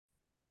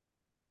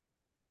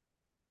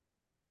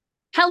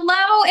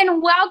Hello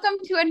and welcome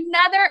to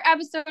another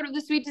episode of the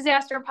Sweet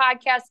Disaster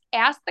Podcast,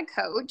 Ask the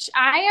Coach.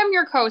 I am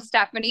your coach,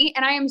 Stephanie,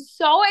 and I am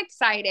so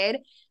excited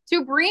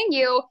to bring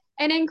you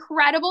an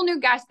incredible new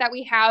guest that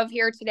we have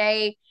here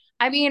today.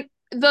 I mean,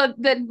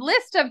 the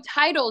list of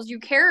titles you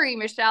carry,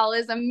 Michele,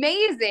 is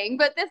amazing,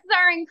 but this is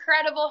our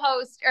incredible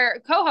host or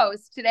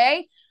co-host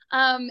today,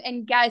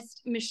 and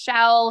guest,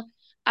 Michele.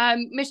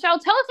 Michele,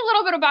 tell us a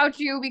little bit about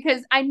you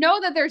because I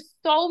know that there's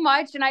so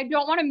much and I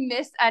don't want to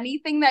miss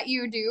anything that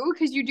you do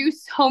because you do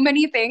so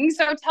many things.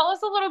 So tell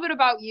us a little bit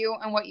about you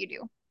and what you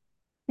do.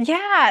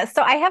 Yeah,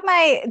 so I have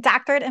my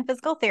doctorate in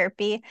physical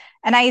therapy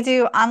and I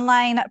do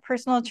online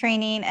personal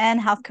training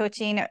and health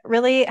coaching,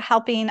 really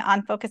helping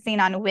on focusing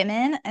on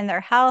women and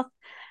their health.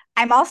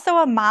 I'm also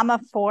a mom of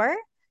four.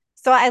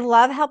 So I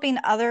love helping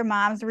other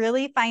moms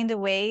really find a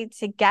way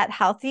to get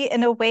healthy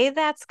in a way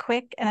that's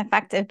quick and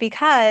effective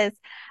because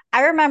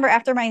I remember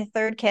after my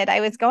third kid,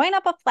 I was going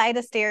up a flight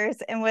of stairs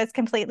and was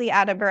completely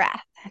out of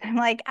breath. And I'm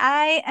like,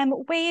 I am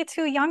way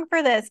too young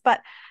for this,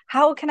 but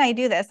how can I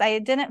do this? I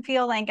didn't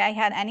feel like I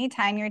had any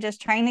time. You're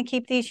just trying to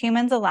keep these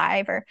humans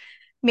alive, or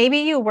maybe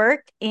you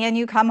work and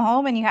you come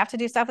home and you have to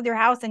do stuff with your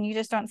house and you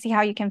just don't see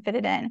how you can fit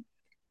it in.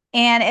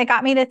 And it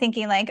got me to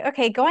thinking, like,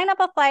 okay, going up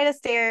a flight of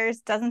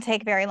stairs doesn't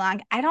take very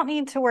long. I don't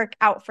need to work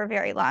out for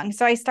very long.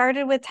 So I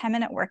started with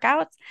 10-minute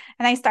workouts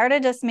and I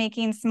started just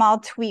making small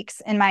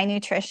tweaks in my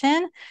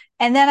nutrition.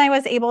 And then I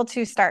was able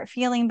to start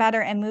feeling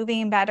better and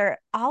moving better,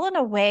 all in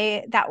a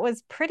way that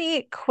was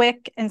pretty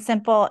quick and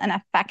simple and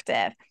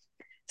effective.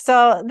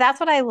 So that's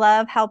what I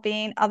love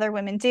helping other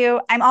women do.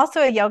 I'm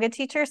also a yoga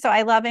teacher, so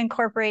I love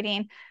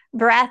incorporating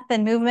breath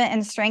and movement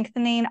and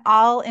strengthening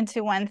all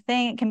into one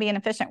thing. It can be an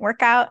efficient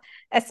workout,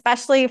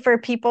 especially for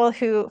people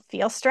who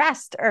feel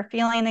stressed or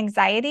feeling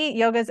anxiety.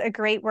 Yoga is a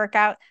great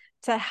workout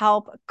to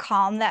help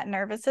calm that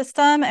nervous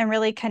system and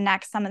really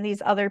connect some of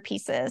these other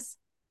pieces.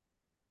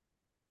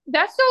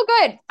 That's so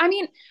good. I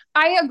mean,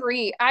 I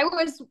agree. I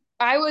was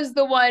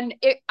the one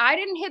I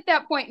didn't hit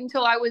that point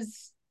until I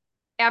was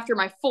after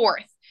my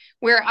fourth,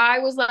 where I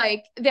was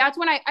like, that's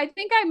when I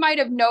think I might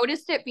have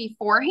noticed it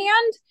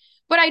beforehand,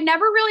 but I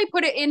never really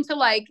put it into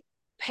like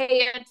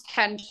pay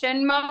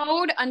attention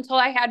mode until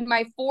I had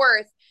my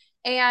fourth.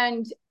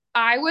 And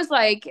I was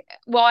like,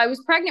 well, I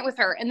was pregnant with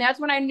her. And that's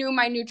when I knew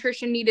my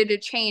nutrition needed to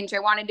change. I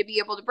wanted to be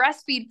able to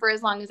breastfeed for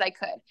as long as I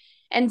could.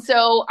 And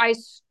so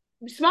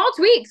small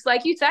tweaks,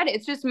 like you said,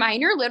 it's just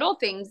minor little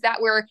things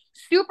that were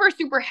super,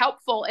 super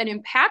helpful and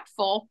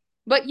impactful,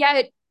 but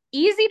yet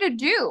easy to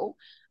do.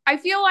 I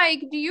feel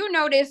like, do you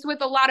notice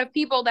with a lot of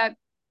people that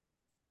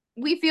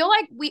we feel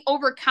like we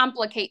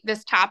overcomplicate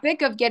this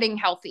topic of getting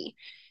healthy?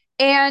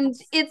 And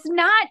it's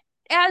not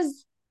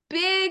as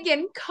big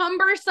and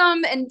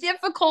cumbersome and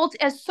difficult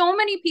as so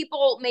many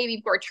people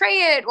maybe portray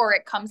it, or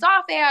it comes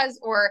off as,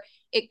 or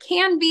it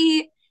can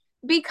be,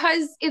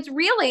 because it's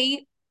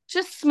really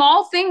just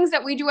small things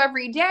that we do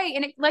every day.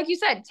 And it, like you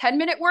said,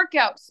 10-minute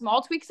workout,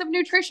 small tweaks of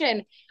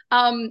nutrition,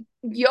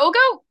 yoga,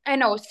 I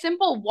know,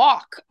 simple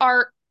walk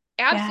are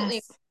absolutely,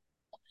 Yes.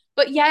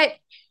 but yet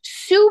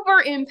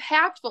super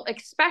impactful,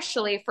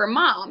 especially for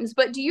moms.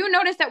 But do you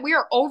notice that we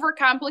are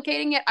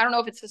overcomplicating it? I don't know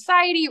if it's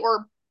society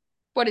or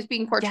what is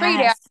being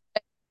portrayed as.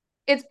 Yes.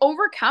 It's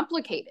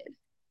overcomplicated.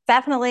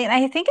 Definitely. And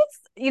I think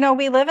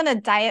we live in a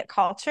diet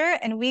culture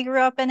and we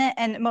grew up in it,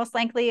 and most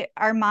likely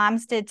our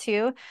moms did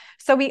too.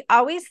 So we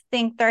always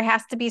think there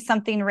has to be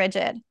something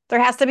rigid.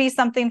 There has to be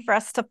something for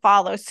us to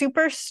follow,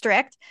 super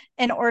strict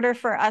in order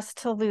for us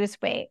to lose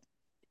weight.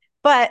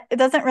 But it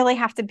doesn't really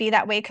have to be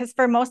that way because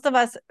for most of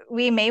us,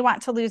 we may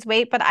want to lose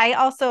weight, but I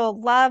also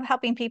love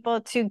helping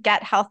people to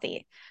get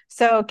healthy.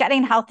 So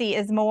getting healthy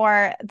is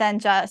more than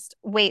just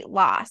weight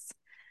loss.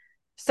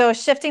 So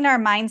shifting our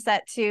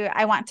mindset to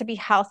I want to be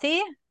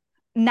healthy,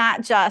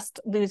 not just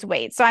lose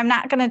weight. So I'm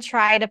not going to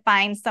try to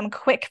find some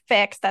quick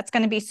fix that's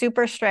going to be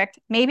super strict.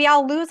 Maybe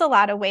I'll lose a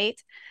lot of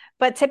weight,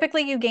 but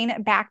typically you gain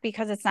it back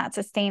because it's not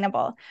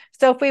sustainable.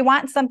 So if we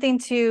want something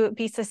to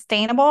be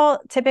sustainable,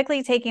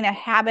 typically taking a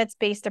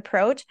habits-based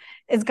approach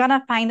is going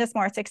to find us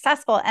more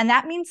successful. And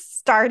that means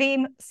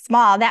starting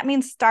small. That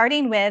means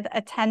starting with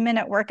a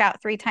 10-minute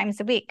workout 3 times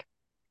a week.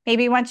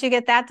 Maybe once you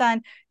get that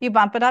done, you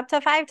bump it up to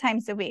 5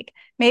 times a week.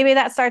 Maybe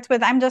that starts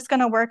with I'm just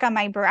going to work on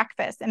my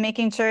breakfast and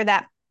making sure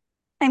that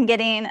I'm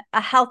getting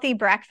a healthy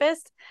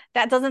breakfast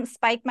that doesn't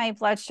spike my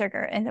blood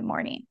sugar in the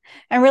morning.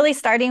 And really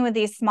starting with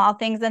these small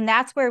things. And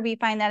that's where we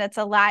find that it's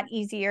a lot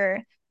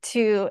easier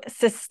to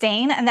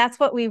sustain. And that's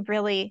what we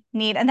really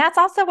need. And that's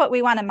also what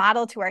we want to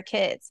model to our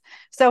kids.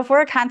 So if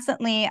we're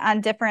constantly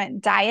on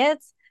different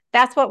diets,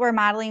 that's what we're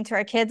modeling to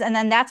our kids. And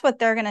then that's what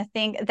they're going to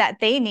think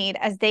that they need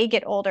as they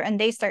get older and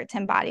they start to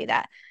embody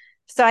that.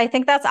 So I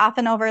think that's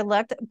often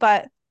overlooked,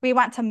 but we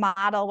want to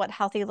model what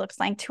healthy looks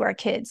like to our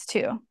kids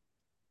too.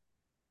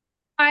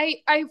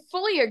 I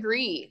fully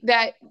agree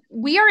that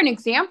we are an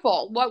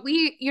example. What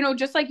we,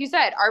 just like you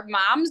said, our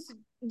moms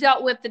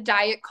dealt with the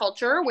diet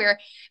culture where,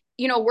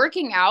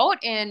 working out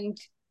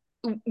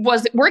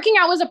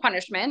was a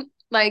punishment.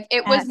 Like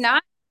it was Yes.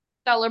 not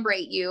to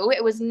celebrate you.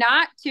 It was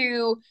not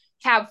to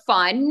have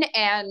fun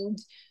and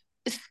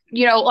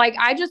like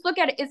I just look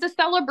at it, it's a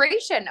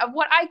celebration of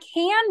what I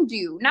can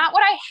do, not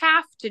what I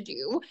have to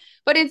do,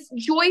 but it's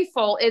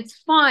joyful, it's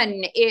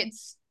fun,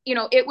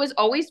 it was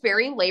always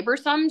very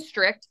laborsome,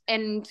 strict,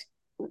 and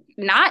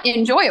not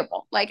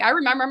enjoyable. Like I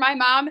remember my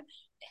mom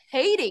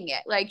hating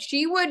it. Like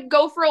she would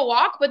go for a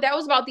walk, but that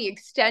was about the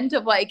extent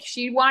of like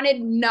she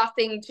wanted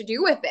nothing to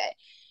do with it.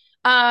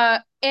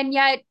 And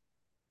yet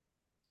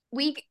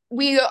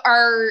we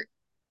are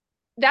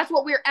that's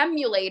what we're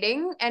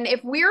emulating. And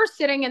if we're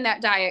sitting in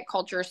that diet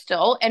culture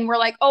still and we're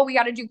like, oh, we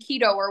got to do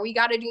keto or we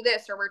got to do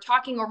this or we're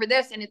talking over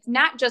this, and it's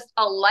not just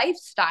a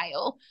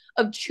lifestyle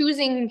of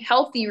choosing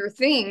healthier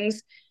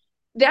things,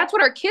 that's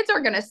what our kids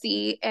are going to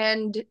see.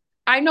 And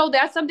I know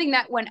that's something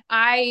that when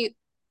I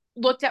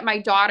looked at my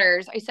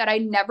daughters, I said, I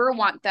never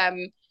want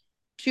them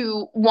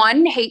to,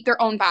 one, hate their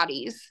own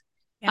bodies.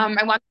 Yeah.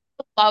 I want them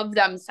to love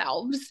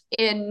themselves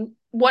in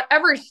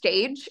whatever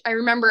stage. I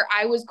remember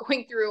I was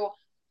going through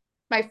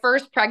my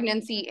first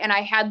pregnancy and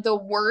I had the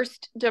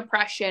worst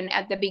depression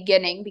at the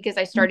beginning because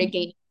I started Mm-hmm.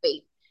 gaining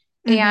weight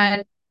Mm-hmm.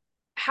 and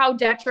how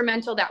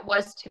detrimental that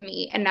was to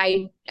me. And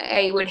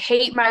I would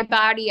hate my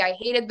body. I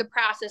hated the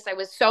process. I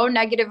was so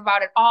negative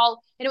about it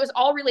all. And it was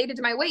all related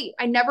to my weight.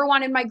 I never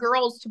wanted my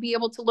girls to be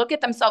able to look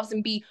at themselves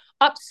and be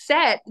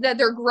upset that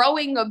they're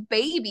growing a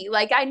baby.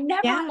 Like I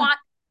never Yeah. want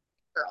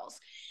girls.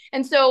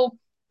 And so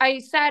I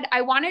said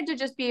I wanted to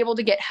just be able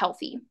to get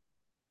healthy.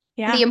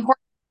 The Yeah. importance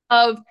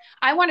of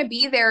I want to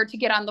be there to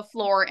get on the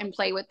floor and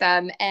play with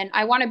them. And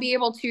I want to be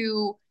able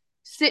to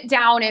sit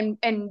down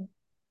and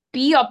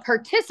be a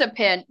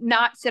participant,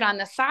 not sit on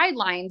the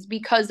sidelines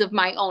because of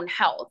my own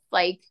health.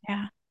 Like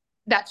Yeah.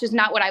 that's just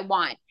not what I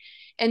want.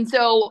 And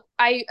so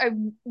I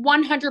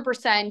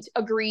 100%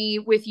 agree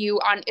with you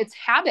on its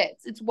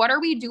habits. It's what are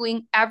we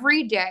doing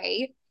every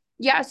day?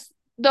 Yes,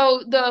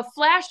 though the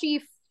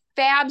flashy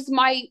fabs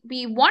might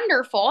be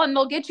wonderful and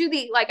they'll get you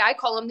the, like I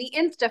call them the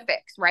insta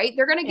fix, right?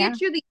 They're going to Yeah.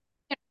 get you the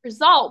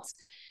results.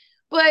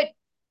 But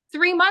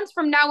 3 months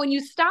from now, when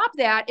you stop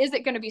that, is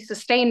it going to be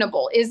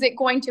sustainable? Is it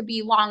going to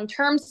be long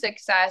term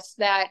success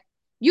that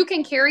you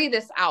can carry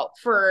this out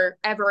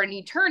forever and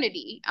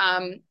eternity?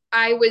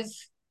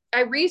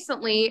 I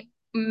recently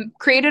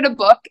created a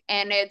book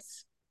and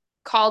it's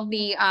called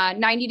the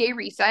 90-day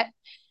reset.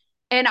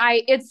 And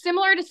it's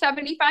similar to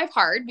 75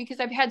 hard because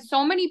I've had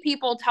so many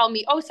people tell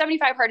me, oh,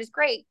 75 hard is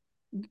great,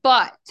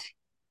 but,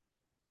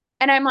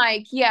 and I'm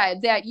like, yeah,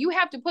 that you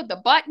have to put the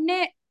butt in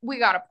it. We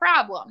got a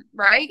problem,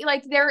 right?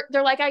 Like they're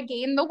like, I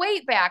gained the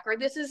weight back, or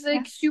this is Yeah.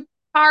 like super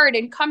hard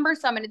and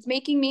cumbersome and it's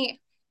making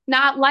me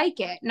not like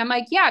it. And I'm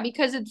like, yeah,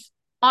 because it's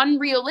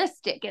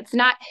unrealistic. It's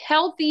not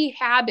healthy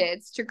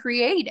habits to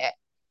create it.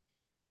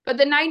 But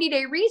the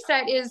 90-day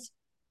reset is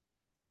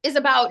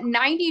about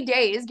 90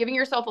 days, giving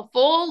yourself a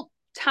full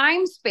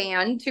time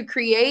span to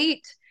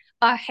create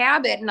a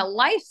habit and a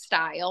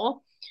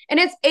lifestyle. And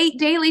it's 8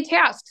 daily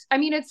tasks. I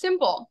mean, it's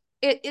simple.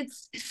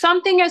 It's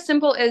something as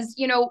simple as,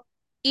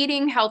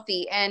 eating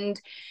healthy and,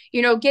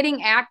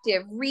 getting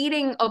active,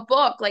 reading a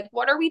book. Like,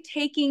 what are we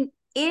taking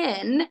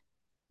in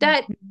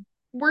that Mhm.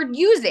 we're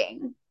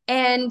using?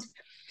 And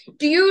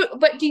do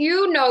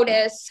you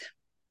notice,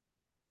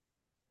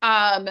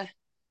 um,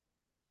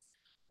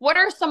 what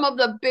are some of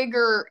the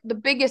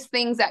biggest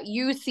things that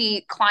you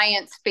see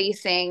clients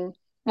facing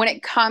when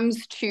it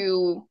comes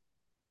to,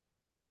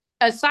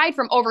 aside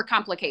from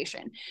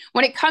overcomplication,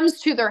 when it comes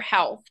to their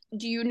health?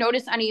 Do you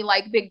notice any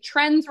like big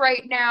trends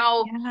right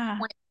now? Yeah.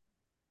 When,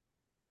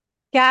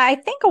 Yeah, I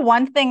think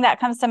one thing that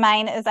comes to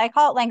mind is I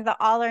call it like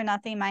the all or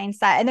nothing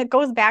mindset. And it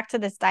goes back to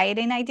this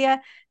dieting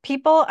idea.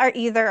 People are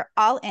either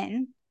all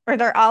in or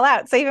they're all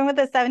out. So even with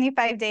a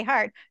 75-day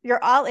hard,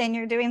 you're all in,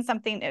 you're doing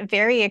something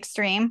very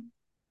extreme.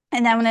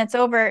 And then when yes, it's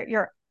over,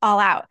 you're all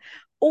out.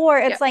 Or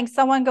it's yes, like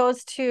someone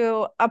goes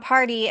to a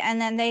party and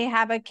then they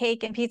have a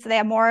cake and pizza, they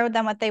have more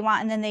than what they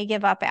want, and then they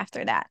give up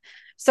after that.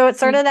 So it's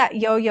sort mm, of that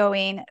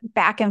yo-yoing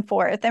back and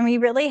forth. And we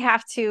really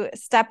have to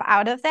step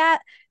out of that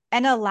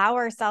and allow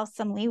ourselves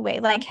some leeway.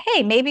 Like,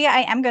 hey, maybe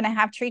I am going to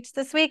have treats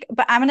this week,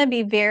 but I'm going to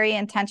be very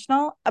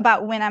intentional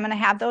about when I'm going to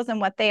have those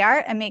and what they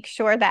are and make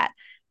sure that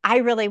I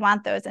really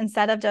want those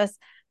instead of just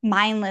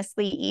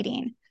mindlessly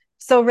eating.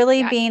 So really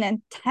yes, being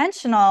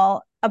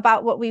intentional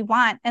about what we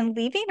want and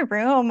leaving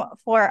room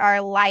for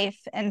our life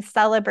and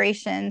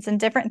celebrations and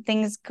different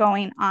things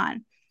going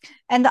on.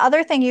 And the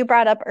other thing you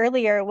brought up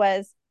earlier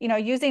was,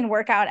 using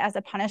workout as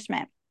a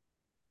punishment.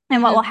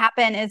 And what will mm,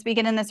 happen is we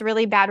get in this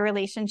really bad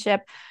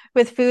relationship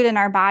with food in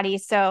our body.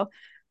 So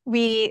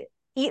we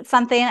eat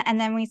something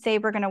and then we say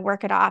we're going to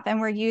work it off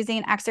and we're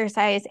using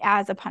exercise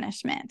as a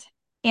punishment.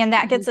 And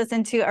that mm, gets us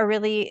into a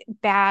really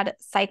bad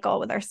cycle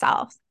with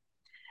ourselves.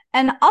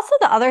 And also,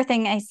 the other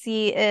thing I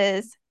see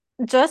is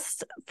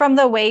just from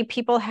the way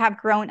people have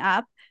grown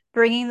up,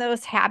 bringing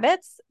those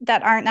habits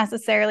that aren't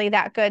necessarily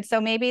that good.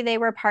 So maybe they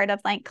were part of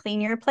like Clean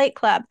Your Plate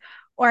Club,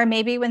 or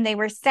maybe when they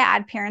were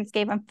sad, parents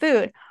gave them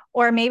food,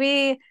 or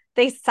maybe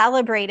they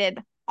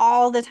celebrated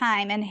all the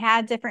time and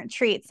had different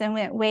treats and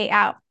went way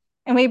out.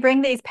 And we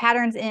bring these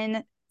patterns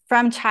in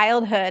from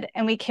childhood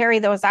and we carry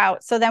those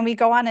out. So then we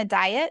go on a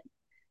diet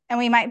and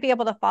we might be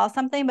able to follow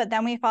something, but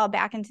then we fall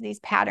back into these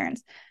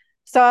patterns.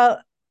 So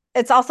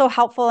it's also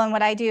helpful in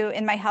what I do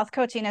in my health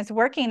coaching is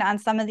working on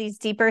some of these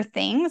deeper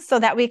things so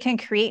that we can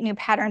create new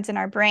patterns in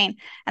our brain.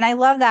 And I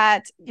love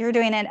that you're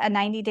doing a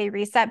 90-day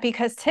reset,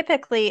 because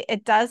typically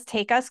it does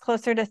take us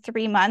closer to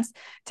 3 months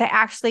to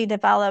actually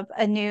develop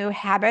a new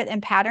habit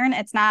and pattern.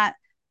 It's not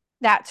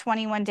that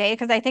 21 day,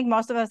 because I think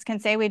most of us can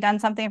say we've done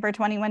something for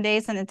 21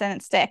 days and it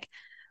didn't stick.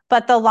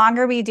 But the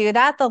longer we do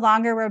that, the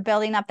longer we're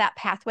building up that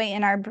pathway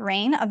in our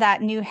brain of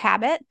that new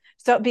habit.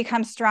 So it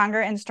becomes stronger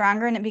and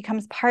stronger, and it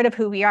becomes part of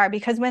who we are.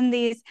 Because when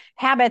these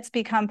habits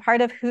become part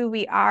of who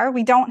we are,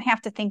 we don't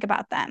have to think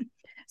about them.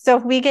 So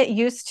if we get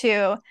used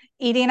to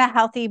eating a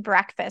healthy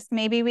breakfast,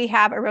 maybe we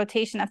have a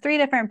rotation of 3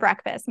 different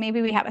breakfasts.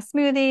 Maybe we have a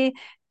smoothie,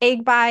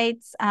 egg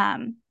bites,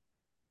 and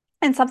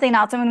something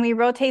else. And when we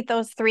rotate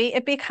those 3,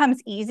 it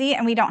becomes easy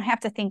and we don't have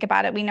to think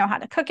about it. We know how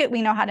to cook it.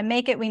 We know how to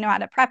make it. We know how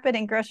to prep it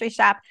and grocery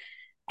shop,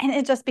 and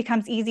it just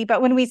becomes easy.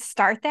 But when we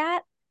start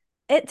that,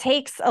 it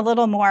takes a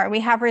little more.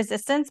 We have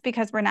resistance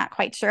because we're not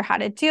quite sure how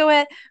to do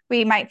it.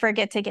 We might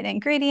forget to get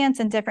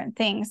ingredients and different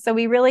things. So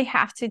we really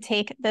have to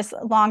take this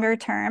longer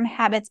term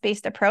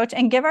habits-based approach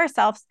and give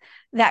ourselves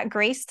that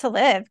grace to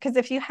live. Because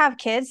if you have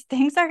kids,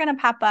 things are going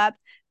to pop up.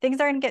 Things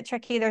are going to get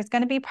tricky. There's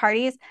going to be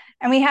parties,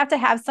 and we have to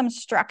have some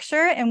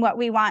structure in what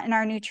we want in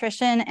our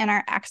nutrition and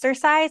our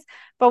exercise,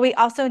 but we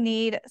also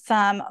need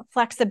some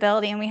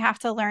flexibility, and we have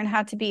to learn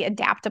how to be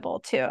adaptable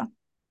too.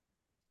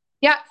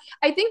 Yeah,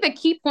 I think the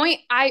key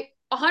point, I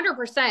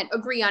 100%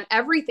 agree on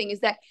everything,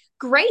 is that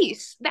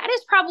grace, that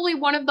is probably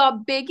one of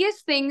the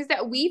biggest things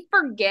that we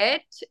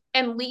forget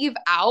and leave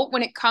out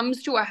when it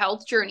comes to a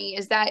health journey,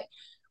 is that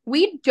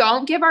we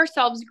don't give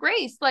ourselves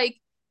grace. Like,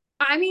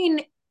 I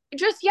mean,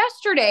 just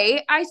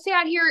yesterday, I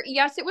sat here.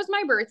 Yes, it was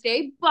my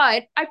birthday,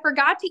 but I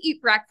forgot to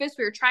eat breakfast.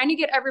 We were trying to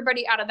get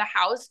everybody out of the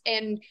house.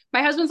 And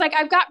my husband's like,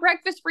 I've got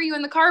breakfast for you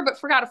in the car, but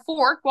forgot a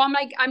fork. Well, I'm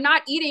like, I'm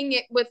not eating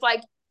it with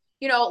like,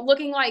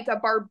 looking like a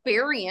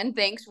barbarian,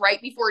 thanks,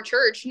 right before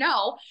church.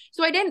 No.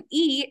 So I didn't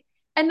eat.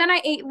 And then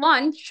I ate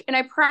lunch and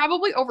I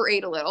probably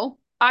overate a little.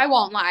 I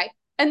won't lie.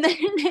 And then,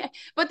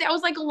 but that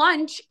was like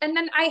lunch. And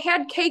then I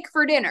had cake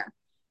for dinner.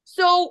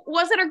 So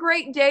was it a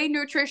great day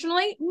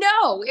nutritionally?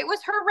 No, it was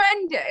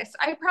horrendous.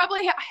 I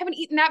probably haven't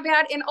eaten that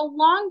bad in a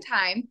long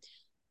time.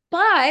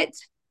 But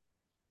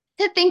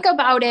to think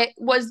about it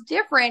was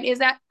different, is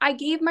that I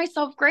gave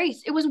myself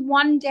grace. It was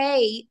one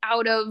day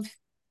out of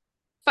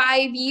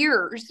 5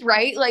 years,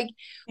 right? Like,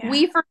 Yeah.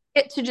 we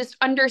forget to just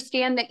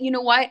understand that, you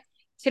know what,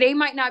 today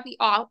might not be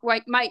off,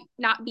 right? Might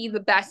not be the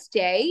best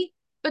day,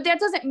 but that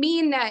doesn't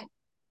mean that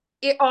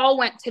it all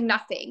went to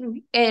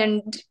nothing,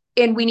 and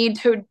we need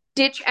to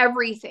ditch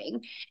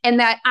everything, and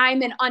that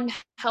I'm an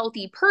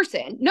unhealthy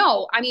person.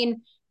 No, I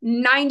mean,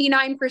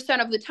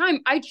 99% of the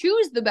time I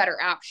choose the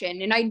better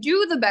option and I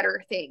do the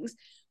better things.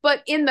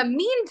 But in the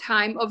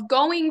meantime of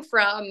going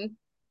from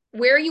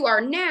where you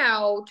are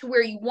now to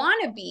where you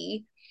want to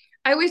be,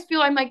 I always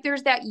feel I'm like,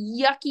 there's that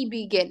yucky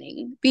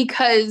beginning,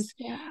 because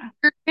Yeah.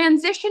 you're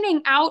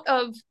transitioning out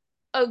of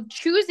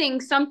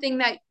choosing something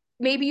that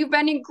maybe you've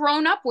been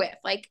grown up with.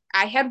 Like,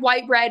 I had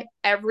white bread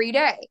every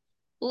day,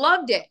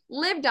 loved it,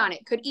 lived on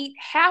it, could eat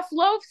half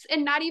loaves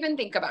and not even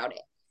think about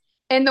it.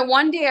 And the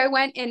one day I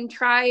went and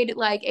tried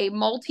like a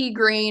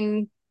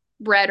multi-grain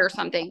bread or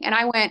something, and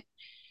I went,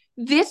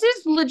 this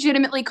is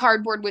legitimately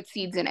cardboard with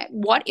seeds in it.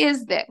 What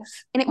is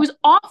this? And it was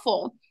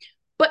awful.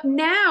 But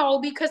now,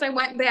 because I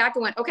went back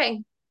and went,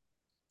 okay,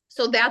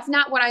 so that's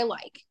not what I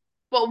like,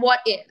 but what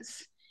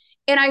is?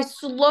 And I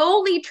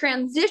slowly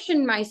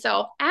transitioned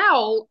myself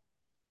out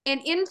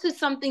and into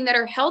something that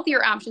are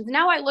healthier options.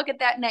 Now I look at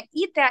that and I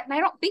eat that and I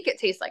don't think it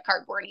tastes like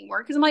cardboard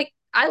anymore, because I'm like,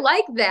 I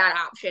like that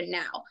option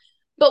now.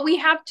 But we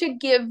have to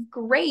give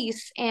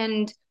grace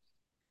and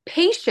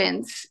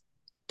patience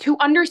to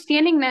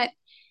understanding that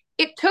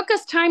it took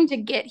us time to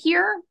get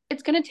here.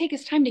 It's going to take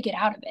us time to get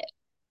out of it.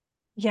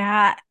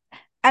 Yeah.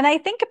 And I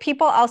think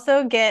people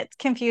also get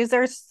confused.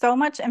 There's so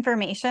much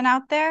information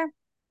out there,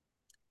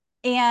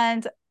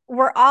 and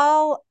we're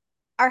all,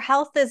 our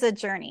health is a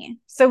journey.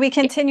 So we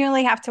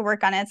continually have to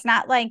work on it. It's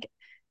not like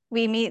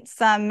we meet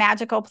some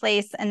magical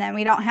place and then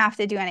we don't have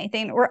to do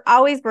anything. We're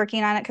always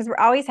working on it because we're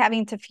always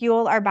having to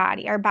fuel our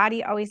body. Our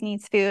body always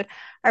needs food.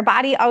 Our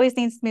body always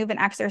needs to move and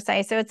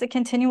exercise. So it's a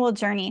continual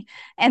journey.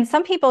 And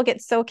some people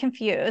get so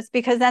confused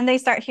because then they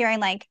start hearing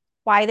like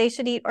why they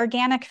should eat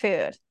organic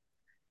food.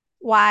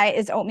 Why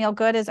is oatmeal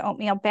good? Is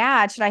oatmeal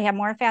bad? Should I have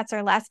more fats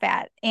or less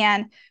fat?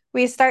 And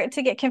we start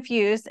to get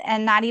confused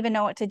and not even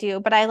know what to do.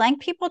 But I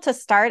like people to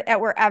start at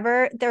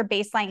wherever their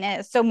baseline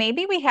is. So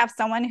maybe we have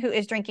someone who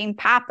is drinking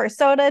pop or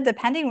soda,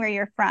 depending where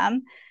you're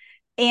from.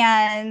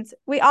 And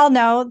we all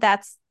know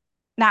that's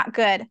not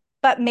good.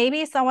 But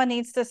maybe someone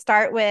needs to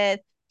start with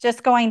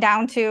just going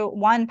down to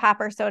 1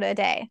 pop or soda a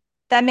day,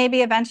 then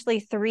maybe eventually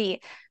 3.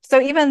 So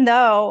even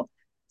though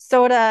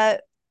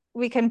soda,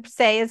 we can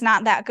say, is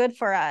not that good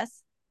for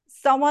us,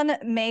 someone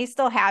may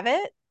still have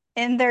it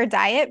in their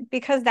diet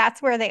because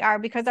that's where they are,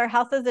 because our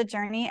health is a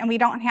journey and we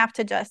don't have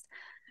to just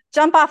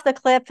jump off the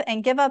cliff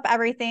and give up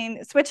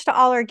everything, switch to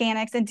all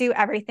organics and do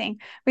everything.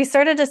 We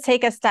sort of just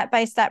take a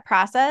step-by-step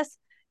process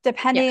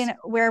depending Yes.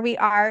 where we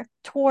are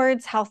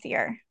towards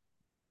healthier.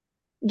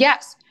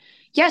 Yes.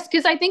 Yes.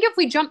 Because I think if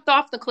we jumped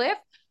off the cliff,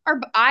 or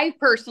I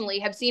personally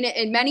have seen it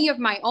in many of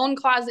my own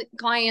closet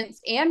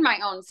clients and my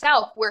own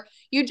self, where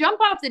you jump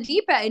off the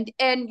deep end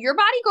and your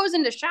body goes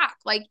into shock.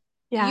 Like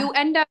Yeah. you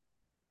end up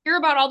hear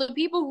about all the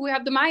people who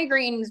have the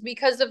migraines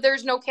because of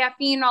there's no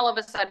caffeine all of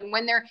a sudden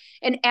when they're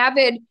an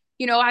avid,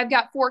 I've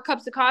got 4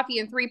 cups of coffee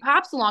and 3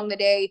 pops along the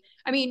day.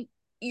 I mean,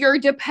 you're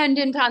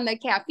dependent on the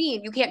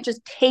caffeine. You can't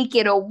just take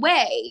it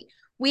away.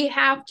 We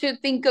have to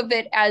think of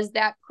it as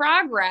that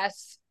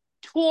progress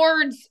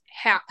towards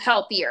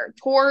healthier,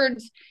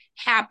 towards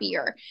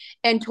happier,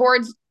 and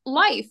towards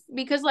life.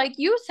 Because, like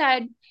you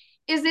said,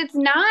 is it's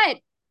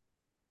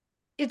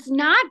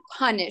not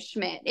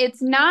punishment.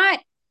 It's not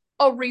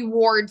a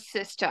reward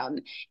system.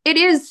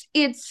 It's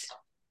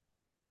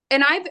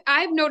and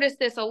I've noticed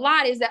this a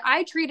lot is that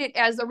I treat it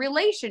as a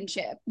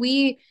relationship.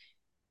 We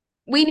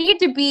need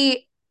to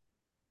be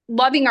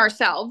loving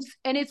ourselves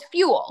and it's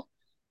fuel.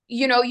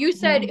 You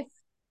said Mhm.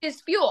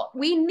 it's fuel.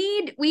 We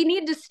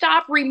need to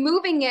stop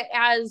removing it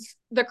as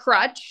the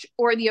crutch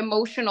or the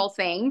emotional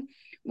thing.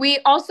 We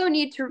also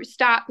need to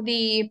stop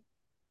the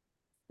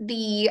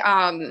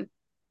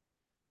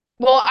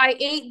well, I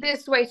ate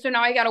this way, so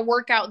now I got to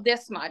work out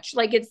this much.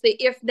 Like it's the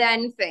if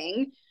then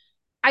thing.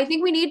 I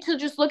think we need to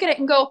just look at it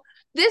and go,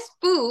 this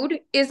food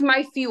is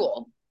my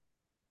fuel.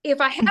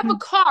 If I have a Mhm.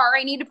 car,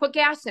 I need to put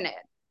gas in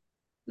it.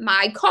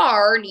 My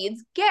car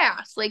needs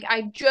gas. Like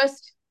I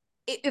just,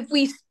 if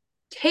we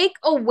take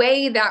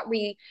away that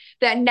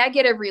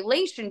negative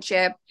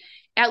relationship,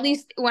 at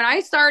least when I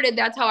started,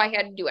 that's how I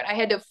had to do it. I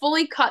had to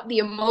fully cut the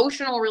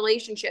emotional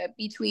relationship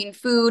between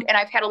food. And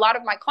I've had a lot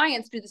of my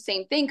clients do the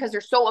same thing because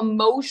they're so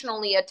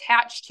emotionally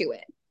attached to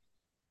it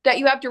that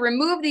you have to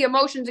remove the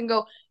emotions and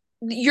go,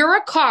 you're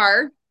a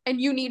car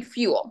and you need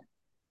fuel.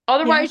 Yeah.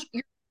 Otherwise,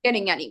 you're not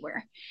getting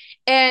anywhere.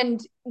 And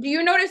do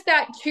you notice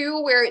that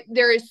too, where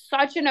there is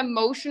such an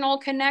emotional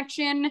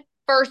connection,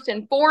 first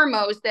and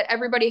foremost, that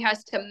everybody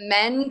has to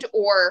mend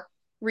or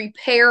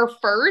repair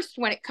first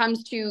when it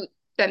comes to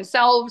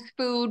themselves,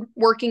 food,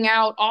 working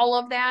out, all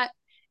of that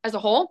as a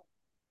whole?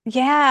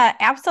 Yeah,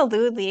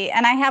 absolutely.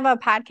 And I have a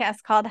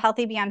podcast called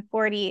Healthy Beyond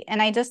 40,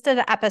 and I just did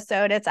an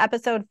episode. It's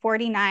episode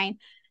 49.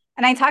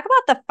 And I talk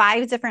about the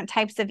 5 different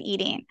types of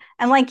eating.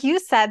 And like you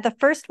said, the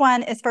first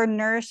one is for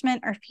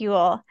nourishment or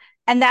fuel.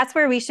 And that's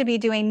where we should be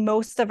doing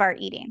most of our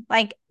eating.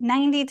 Like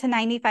 90 to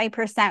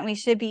 95%, we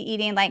should be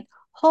eating like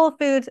whole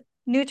foods,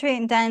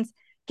 nutrient dense,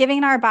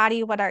 giving our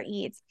body what our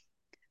needs.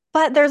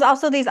 But there's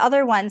also these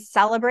other ones,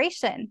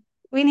 celebration.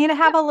 We need to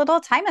have a little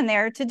time in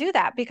there to do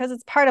that because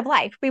it's part of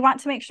life. We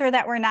want to make sure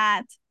that we're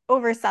not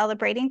over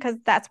celebrating because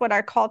that's what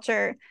our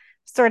culture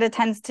sort of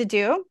tends to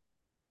do,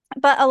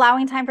 but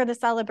allowing time for the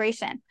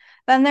celebration.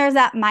 Then there's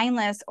that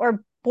mindless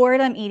or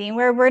boredom eating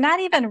where we're not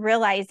even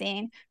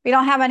realizing we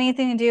don't have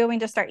anything to do. We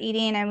just start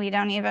eating and we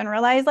don't even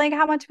realize like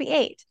how much we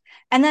ate.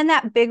 And then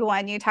that big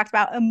one you talked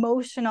about,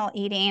 emotional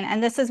eating.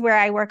 And this is where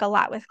I work a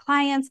lot with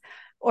clients,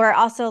 or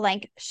also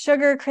like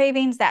sugar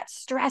cravings, that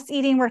stress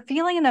eating. We're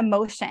feeling an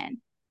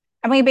emotion.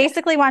 And we Yes.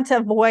 basically want to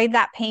avoid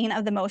that pain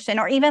of the motion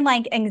or even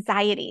like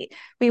anxiety.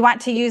 We want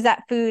to use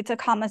that food to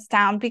calm us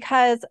down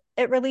because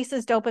it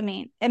releases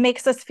dopamine. It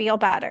makes us feel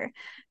better.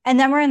 And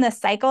then we're in this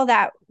cycle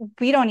that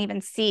we don't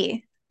even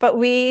see, but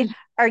we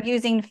are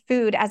using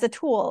food as a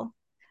tool.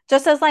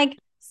 Just as like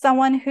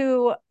someone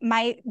who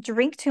might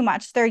drink too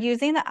much, they're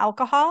using the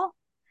alcohol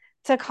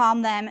to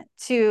calm them,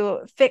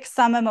 to fix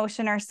some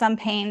emotion or some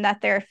pain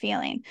that they're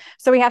feeling.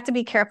 So we have to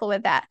be careful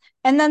with that.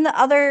 And then the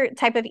other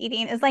type of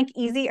eating is like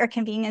easy or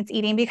convenience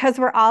eating because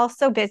we're all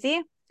so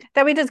busy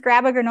that we just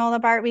grab a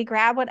granola bar, we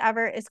grab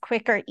whatever is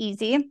quick or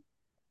easy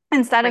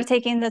instead of Right.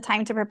 taking the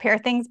time to prepare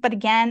things. But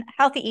again,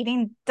 healthy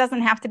eating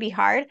doesn't have to be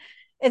hard.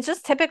 It's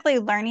just typically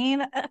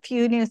learning a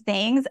few new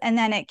things and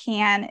then it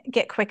can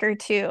get quicker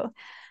too.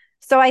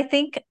 So I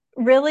think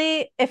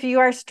really, if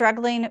you are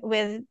struggling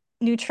with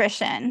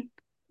nutrition,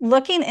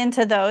 looking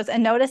into those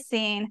and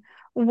noticing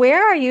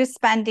where are you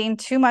spending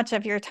too much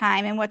of your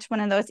time and which one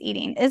of those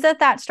eating? Is it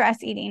that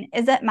stress eating?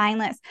 Is it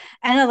mindless?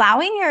 And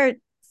allowing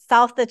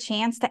yourself the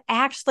chance to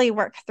actually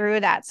work through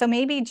that. So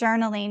maybe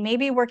journaling,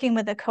 maybe working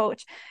with a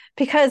coach.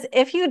 Because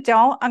if you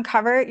don't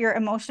uncover your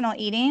emotional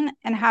eating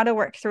and how to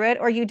work through it,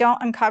 or you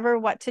don't uncover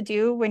what to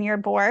do when you're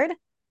bored,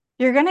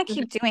 you're going to Mhm.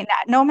 keep doing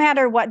that. No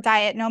matter what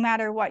diet, no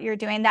matter what you're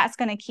doing, that's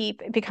going to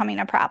keep becoming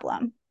a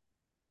problem.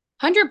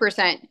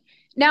 100%.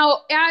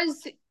 Now,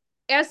 as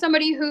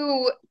somebody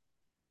who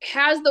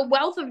has the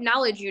wealth of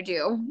knowledge you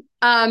do,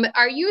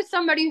 are you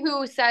somebody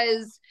who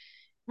says,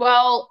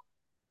 well,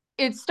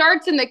 it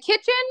starts in the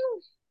kitchen,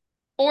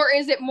 or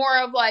is it more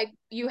of like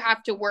you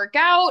have to work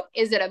out?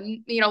 Is it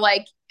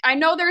like I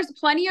know there's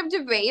plenty of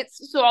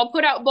debates, so I'll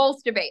put out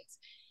both debates.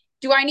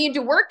 Do I need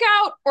to work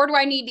out or do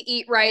I need to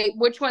eat right?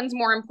 Which one's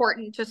more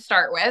important to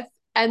start with?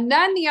 And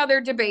then the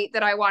other debate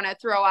that I want to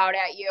throw out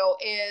at you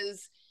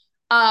is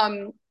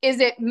Is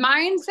it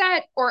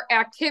mindset or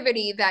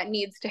activity that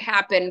needs to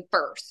happen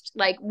first?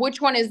 Like, which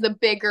one is the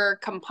bigger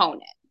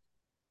component?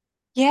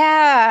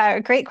 Yeah,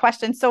 great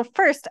question. So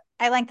first,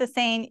 I like the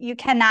saying, you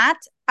cannot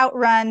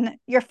outrun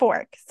your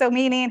fork. So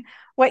meaning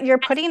what you're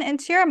putting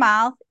into your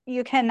mouth,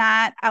 you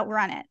cannot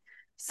outrun it.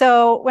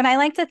 So when I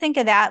like to think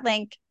of that,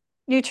 like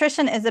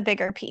nutrition is a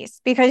bigger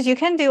piece because you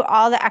can do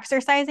all the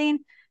exercising,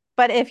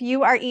 but if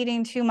you are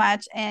eating too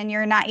much and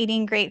you're not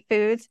eating great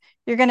foods,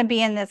 you're going to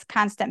be in this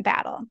constant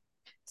battle.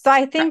 So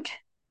I think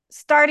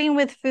starting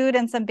with food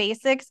and some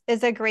basics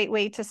is a great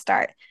way to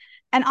start.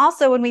 And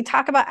also, when we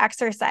talk about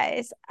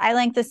exercise, I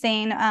like the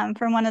saying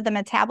from one of the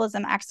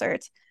metabolism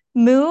excerpts,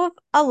 move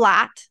a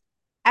lot,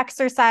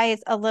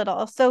 exercise a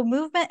little. So,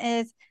 movement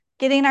is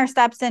getting our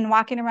steps in,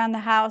 walking around the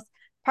house,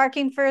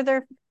 parking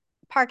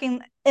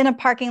in a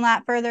parking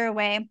lot further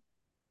away.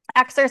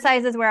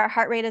 Exercise is where our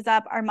heart rate is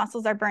up, our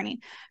muscles are burning.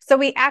 So,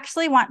 we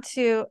actually want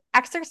to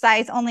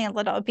exercise only a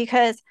little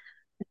because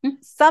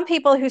some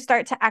people who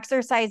start to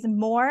exercise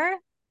more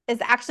is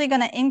actually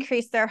going to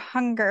increase their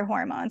hunger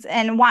hormones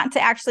and want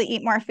to actually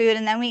eat more food.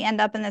 And then we end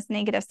up in this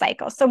negative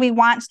cycle. So we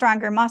want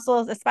stronger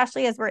muscles,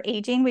 especially as we're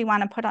aging. We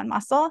want to put on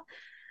muscle,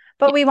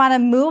 but we want to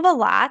move a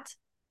lot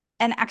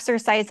and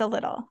exercise a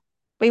little.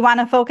 We want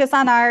to focus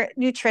on our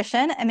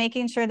nutrition and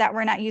making sure that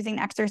we're not using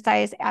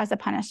exercise as a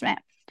punishment.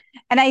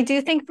 And I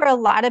do think for a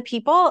lot of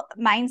people,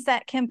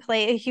 mindset can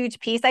play a huge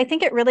piece. I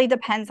think it really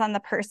depends on the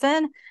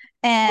person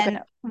Okay. and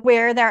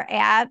where they're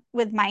at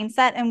with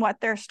mindset and what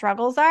their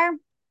struggles are.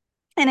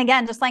 And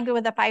again, just like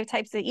with the 5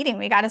 types of eating,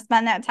 we got to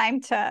spend that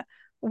time to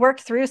work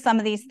through some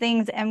of these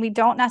things. And we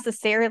don't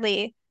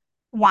necessarily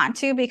want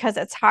to because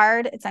it's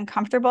hard, it's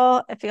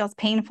uncomfortable, it feels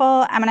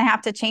painful. I'm going to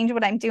have to change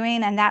what I'm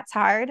doing, and that's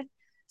hard.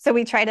 So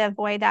we try to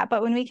avoid that.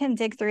 But when we can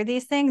dig through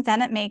these things,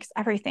 then it makes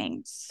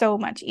everything so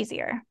much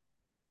easier.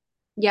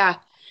 Yeah.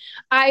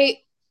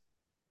 I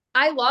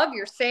I love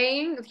your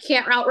saying you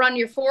can't outrun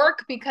your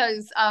fork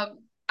because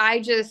I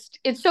just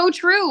it's so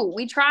true.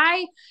 We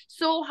try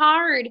so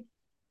hard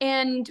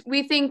and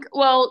we think,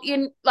 well,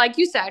 in like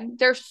you said,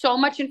 there's so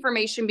much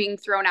information being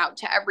thrown out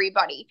to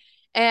everybody.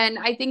 And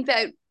I think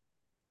that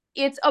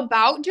it's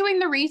about doing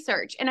the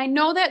research. And I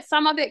know that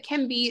some of it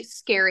can be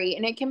scary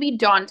and it can be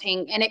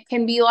daunting and it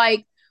can be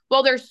like,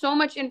 well, there's so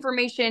much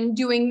information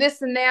doing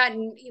this and that.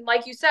 And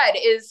like you said,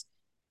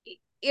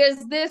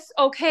 is this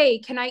okay?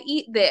 Can I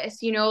eat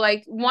this? You know,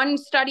 like one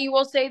study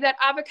will say that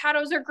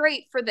avocados are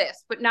great for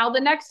this, but now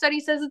the next study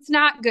says it's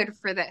not good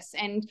for this.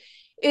 And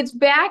it's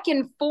back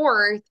and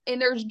forth, and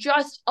there's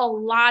just a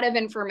lot of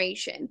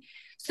information.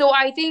 So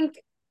I think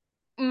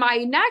my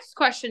next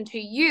question to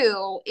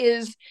you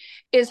is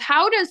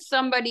how does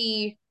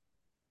somebody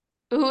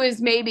who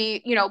is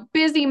maybe,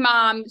 busy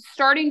mom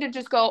starting to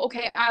just go,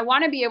 okay, I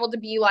want to be able to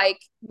be like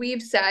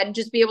we've said,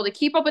 just be able to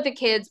keep up with the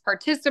kids,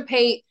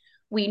 participate.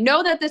 We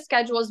know that the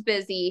schedule is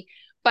busy,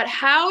 but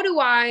how do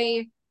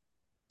I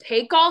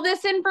take all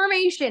this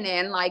information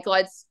in? Like,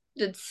 let's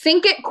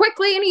sink it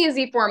quickly and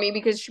easy for me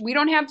because we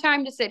don't have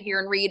time to sit here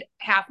and read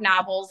half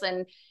novels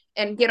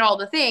and get all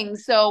the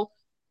things. So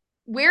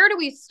where do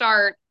we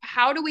start?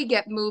 How do we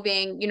get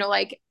moving?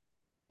 Like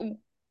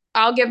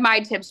I'll give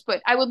my tips,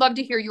 but I would love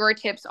to hear your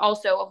tips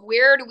also of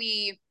where do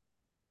we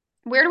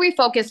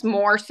focus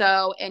more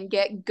so and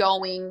get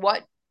going?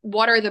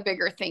 What are the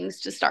bigger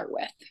things to start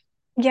with?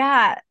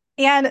 Yeah.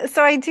 And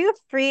so I do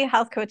free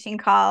health coaching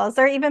calls,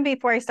 or even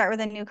before I start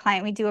with a new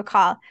client, we do a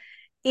call.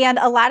 And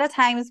a lot of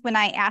times when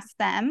I ask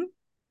them,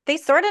 they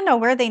sort of know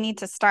where they need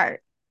to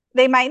start.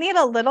 They might need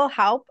a little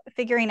help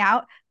figuring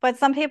out, but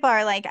some people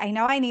are like, I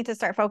know I need to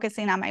start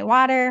focusing on my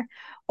water,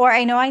 or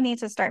I know I need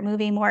to start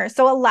moving more.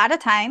 So a lot of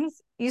times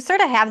you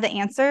sort of have the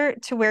answer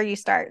to where you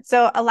start.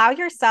 So allow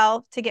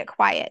yourself to get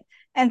quiet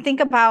and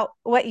think about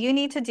what you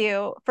need to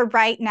do for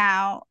right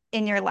now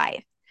in your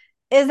life.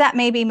 Is that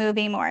maybe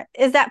moving more?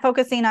 Is that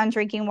focusing on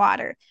drinking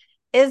water?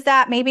 Is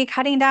that maybe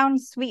cutting down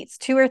sweets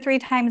 2 or 3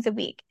 times a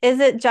week? Is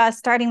it just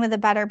starting with a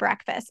better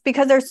breakfast?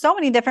 Because there's so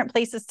many different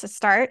places to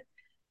start.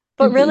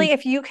 But Mm-hmm. really,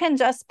 if you can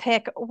just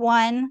pick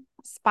one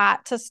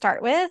spot to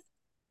start with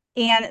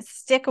and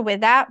stick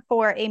with that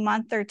for a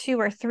month or 2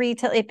 or 3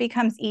 till it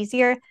becomes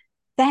easier,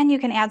 then you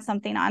can add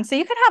something on. So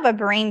you can have a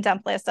brain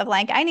dump list of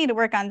like, I need to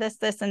work on this,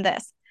 this, and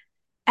this.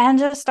 And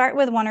just start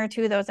with 1 or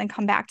 2 of those and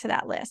come back to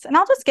that list. And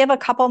I'll just give a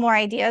couple more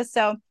ideas.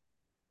 So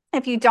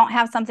if you don't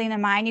have something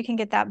in mind, you can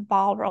get that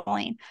ball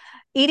rolling.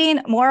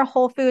 Eating more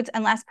whole foods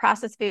and less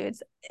processed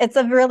foods. It's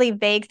a really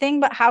vague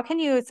thing, but how can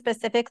you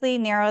specifically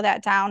narrow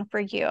that down for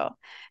you?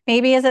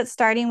 Maybe is it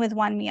starting with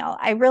one meal?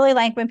 I really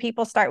like when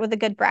people start with a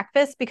good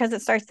breakfast because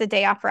it starts the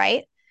day off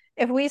right.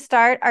 If we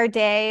start our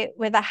day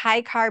with a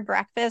high carb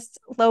breakfast,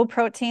 low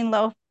protein,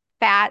 low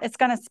fat, it's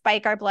going to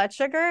spike our blood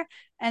sugar.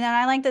 And then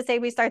I like to say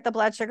we start the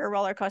blood sugar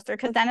roller coaster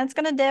because then it's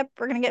going to dip.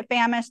 We're going to get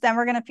famished. Then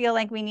we're going to feel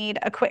like we need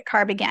a quick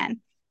carb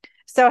again.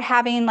 So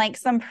having like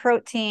some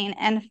protein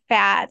and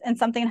fat and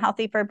something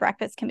healthy for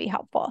breakfast can be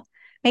helpful.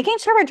 Making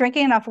sure we're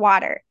drinking enough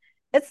water.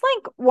 It's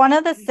like one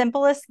of the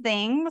simplest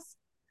things,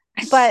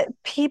 but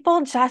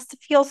people just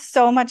feel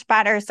so much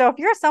better. So if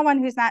you're someone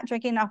who's not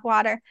drinking enough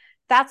water,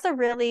 that's a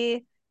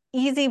really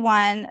easy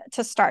one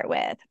to start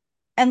with.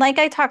 And like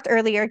I talked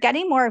earlier,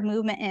 getting more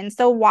movement in.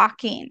 So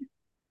walking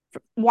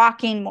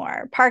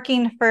more,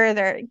 parking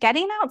further,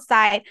 getting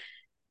outside.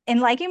 And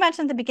like you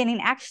mentioned at the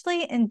beginning,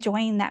 actually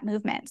enjoying that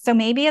movement. So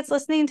maybe it's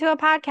listening to a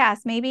podcast,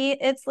 maybe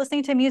it's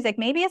listening to music,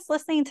 maybe it's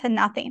listening to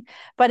nothing,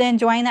 but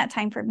enjoying that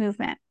time for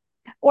movement.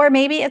 Or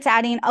maybe it's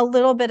adding a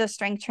little bit of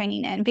strength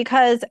training in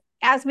because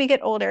as we get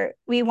older,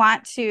 we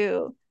want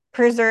to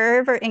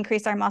preserve or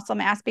increase our muscle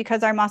mass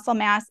because our muscle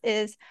mass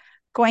is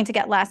going to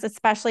get less,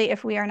 especially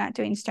if we are not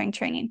doing strength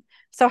training.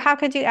 So, how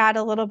could you add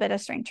a little bit of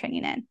strength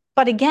training in?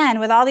 But again,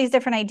 with all these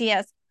different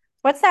ideas,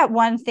 what's that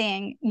one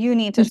thing you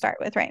need to start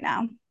with right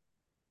now?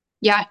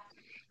 Yeah.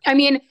 I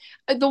mean,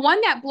 the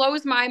one that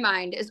blows my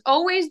mind is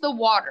always the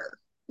water.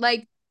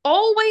 Like,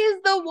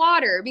 always the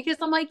water, because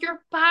I'm like,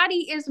 your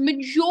body is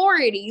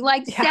majority,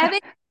 like Yeah.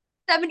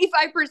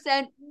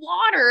 75%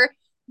 water.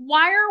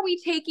 Why are we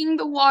taking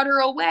the water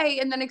away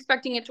and then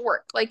expecting it to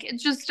work? Like, it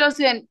just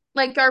doesn't,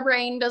 like, our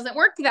brain doesn't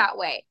work that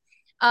way.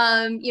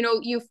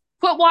 You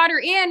put water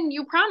in,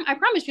 I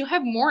promise you'll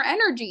have more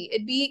energy.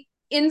 It'd be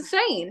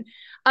insane.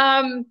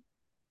 Um,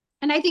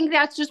 and I think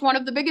that's just one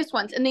of the biggest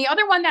ones. And the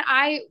other one that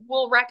I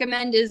will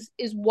recommend is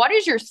what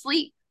is your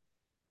sleep?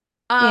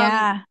 Um,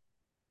 Yeah.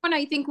 One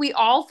I think we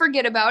all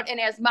forget about. And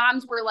as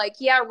moms, we're like,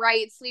 yeah,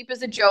 right, sleep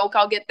is a joke.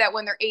 I'll get that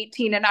when they're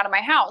 18 and out of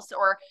my house.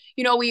 Or,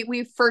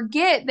 we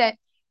forget that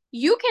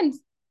you can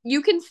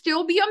you can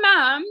still be a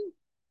mom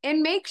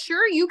and make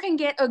sure you can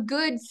get a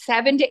good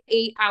 7 to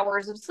 8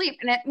 hours of sleep.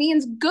 And it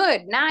means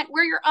good, not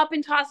where you're up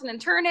and tossing and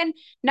turning,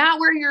 not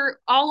where you're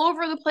all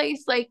over the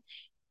place. Like,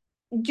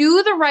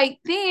 do the right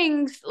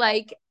things.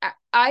 Like,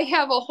 I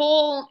have a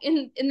whole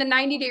in the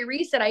 90-day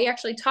reset, I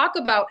actually talk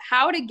about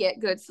how to get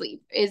good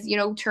sleep is,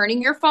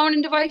 turning your phone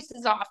and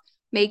devices off,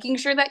 making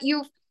sure that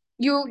you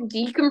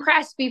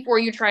decompress before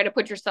you try to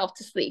put yourself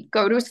to sleep,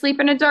 go to sleep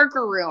in a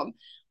darker room.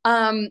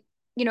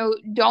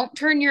 Don't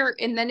turn your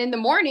and then in the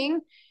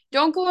morning,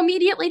 don't go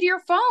immediately to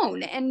your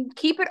phone and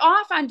keep it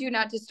off on do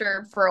not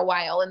disturb for a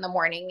while in the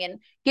morning and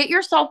get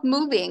yourself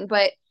moving.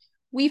 But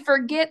we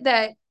forget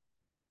that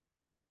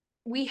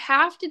we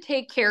have to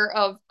take care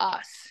of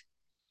us,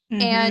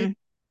 and it Mm-hmm.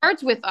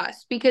 starts with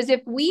us, because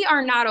if we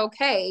are not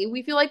okay,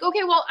 we feel like,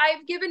 okay, well,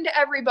 I've given to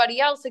everybody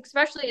else,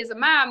 especially as a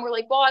mom. We're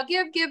like, well, I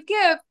give,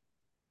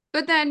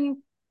 but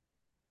then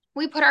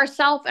we put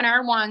ourselves and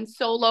our wants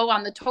so low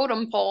on the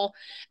totem pole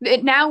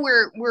that now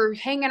we're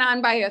hanging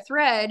on by a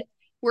thread.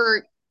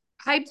 We're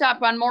hyped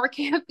up on more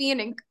caffeine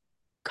and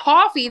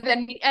coffee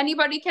than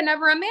anybody can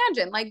ever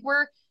imagine. Like,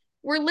 we're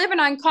living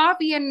on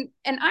coffee and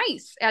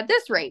ice at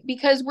this rate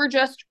because we're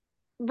just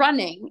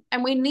running,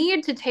 and we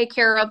need to take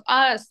care of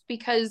us,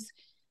 because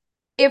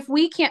if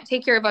we can't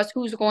take care of us,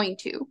 who's going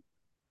to?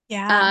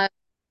 Yeah. Uh,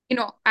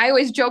 I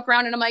always joke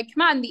around and I'm like,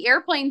 come on, the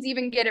airplanes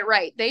even get it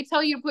right. They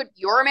tell you to put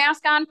your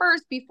mask on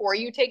first before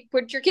you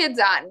put your kids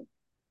on.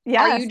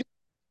 Are you Yes. doing the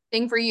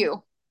thing for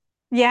you?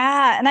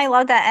 Yeah. And I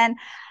love that. And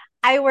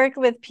I work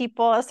with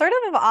people sort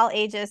of all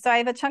ages. So I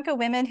have a chunk of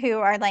women who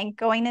are like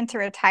going into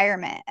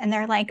retirement and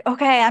they're like,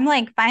 okay, I'm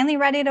like finally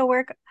ready to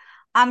work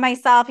on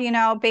myself.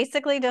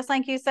 Basically, just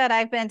like you said,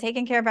 I've been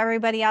taking care of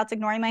everybody else,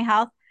 ignoring my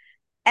health.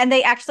 And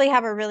they actually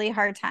have a really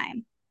hard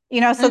time. So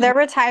Mm-hmm. they're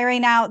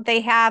retiring now,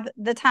 they have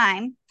the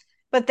time,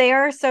 but they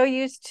are so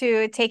used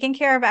to taking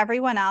care of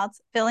everyone else,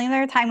 filling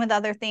their time with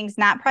other things,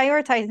 not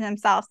prioritizing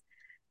themselves,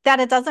 that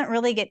it doesn't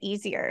really get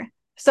easier.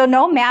 So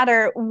no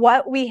matter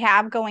what we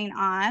have going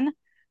on,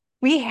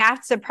 we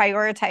have to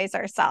prioritize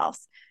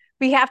ourselves.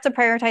 We have to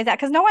prioritize that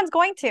because no one's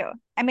going to.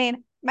 I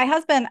mean, my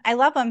husband, I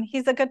love him.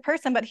 He's a good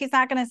person, but he's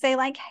not going to say,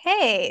 like,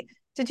 hey,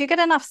 did you get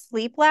enough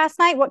sleep last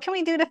night? What can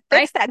we do to Right?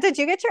 fix that? Did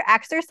you get your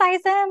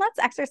exercise in? Let's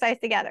exercise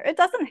together. It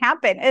doesn't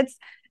happen.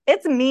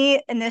 It's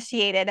me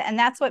initiated. And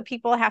that's what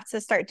people have to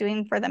start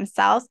doing for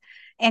themselves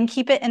and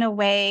keep it in a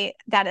way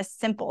that is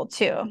simple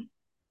too.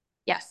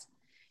 Yes.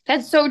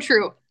 That's so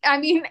true. I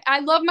mean, I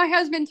love my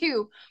husband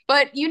too,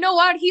 but you know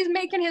what? He's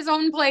making his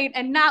own plate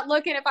and not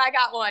looking if I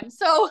got one.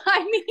 So,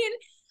 I mean,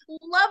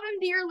 love him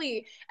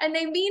dearly. And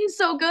they mean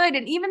so good.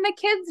 And even the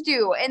kids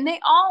do. And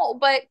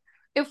but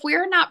if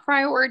we're not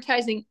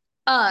prioritizing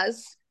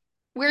us,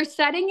 we're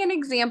setting an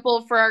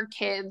example for our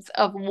kids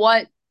of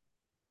what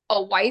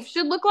a wife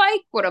should look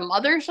like, what a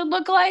mother should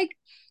look like,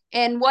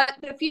 and what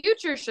the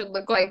future should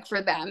look like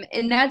for them.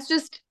 And that's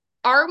just,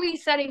 are we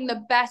setting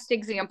the best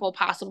example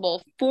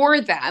possible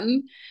for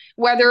them?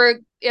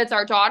 Whether it's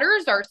our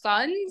daughters, our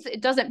sons,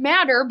 it doesn't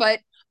matter, but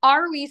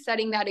are we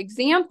setting that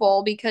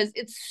example? Because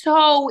it's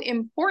so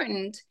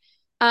important,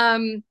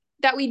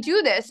 that we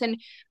do this. And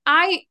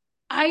I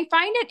I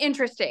find it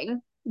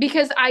interesting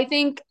because I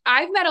think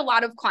I've met a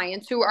lot of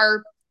clients who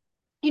are,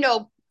 you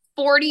know,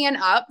 40 and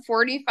up,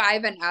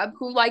 45 and up,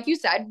 who, like you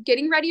said,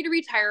 getting ready to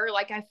retire,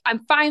 like,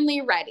 I'm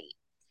finally ready.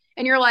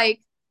 And you're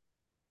like,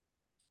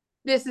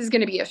 this is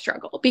going to be a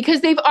struggle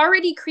because they've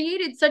already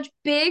created such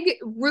big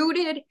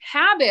rooted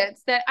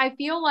habits that I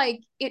feel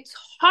like it's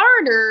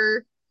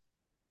harder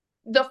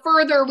the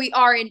further we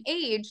are in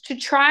age to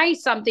try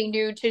something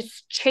new, to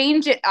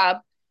change it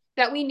up,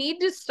 that we need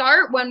to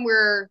start when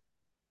we're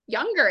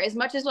younger. As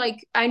much as,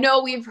 like, I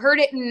know we've heard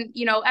it in,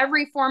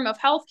 every form of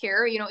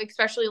healthcare,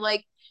 especially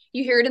like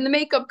you hear it in the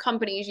makeup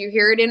companies, you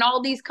hear it in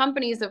all these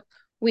companies of,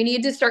 we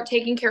need to start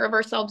taking care of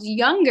ourselves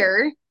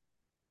younger,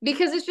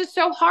 because it's just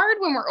so hard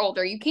when we're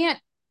older. You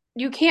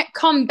can't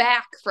come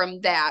back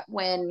from that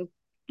when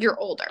you're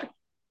older.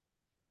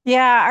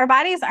 Yeah, our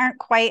bodies aren't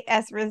quite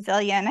as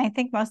resilient. I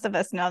think most of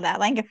us know that.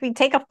 Like if we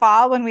take a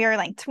fall when we are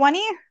like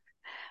 20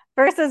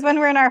 versus when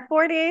we're in our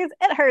 40s,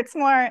 it hurts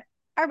more.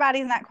 Our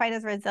body's not quite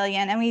as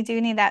resilient, and we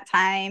do need that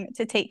time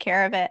to take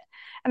care of it.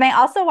 And I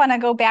also want to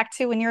go back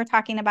to when you were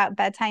talking about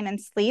bedtime and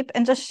sleep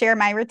and just share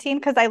my routine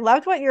because I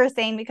loved what you were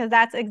saying because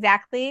that's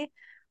exactly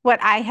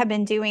what I have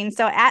been doing.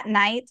 So at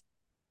night,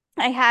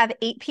 I have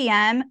 8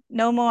 p.m.,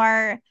 no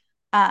more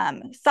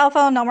cell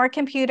phone, no more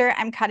computer.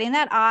 I'm cutting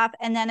that off.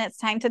 And then it's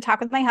time to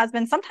talk with my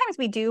husband. Sometimes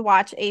we do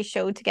watch a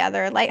show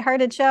together, a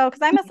lighthearted show,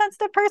 because I'm a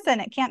sensitive person.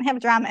 It can't have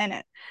drama in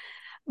it.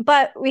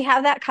 But we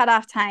have that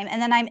cutoff time.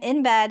 And then I'm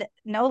in bed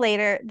no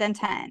later than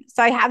 10.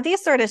 So I have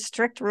these sort of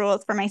strict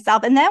rules for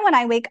myself. And then when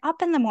I wake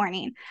up in the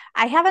morning,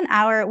 I have an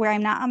hour where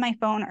I'm not on my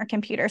phone or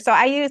computer. So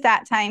I use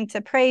that time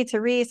to pray, to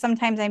read.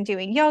 Sometimes I'm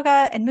doing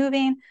yoga and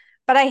moving,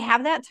 but I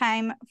have that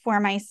time for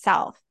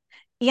myself.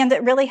 And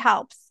it really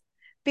helps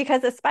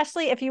because,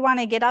 especially if you want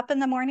to get up in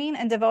the morning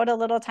and devote a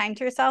little time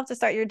to yourself to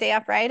start your day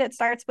off right, it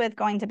starts with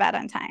going to bed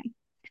on time.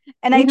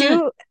 And I Mm-hmm.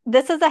 do,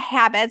 this is a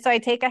habit. So I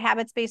take a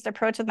habits based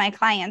approach with my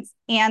clients,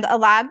 and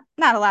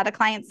not a lot of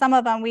clients, some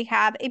of them, we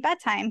have a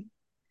bedtime.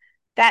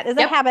 That is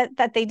a Yep. habit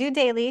that they do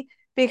daily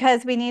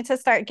because we need to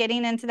start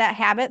getting into that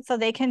habit so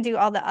they can do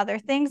all the other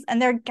things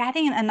and they're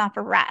getting enough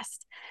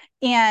rest.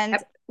 And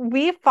Yep.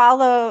 we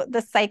follow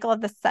the cycle of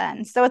the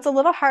sun. So it's a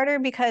little harder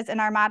because in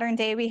our modern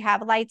day, we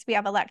have lights, we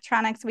have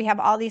electronics, we have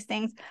all these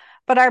things,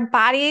 but our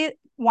body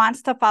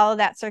wants to follow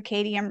that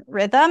circadian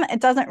rhythm.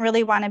 It doesn't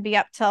really want to be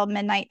up till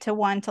midnight to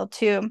 1 till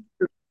 2.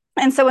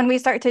 And so when we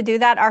start to do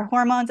that, our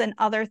hormones and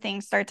other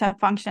things start to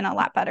function a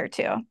lot better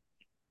too.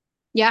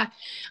 Yeah,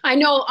 I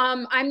know.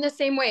 I'm the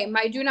same way.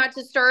 My do not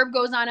disturb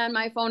goes on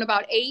my phone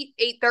about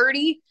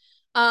 8:30.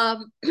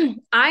 Um,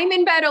 I'm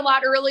in bed a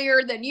lot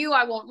earlier than you.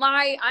 I won't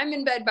lie. I'm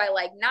in bed by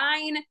like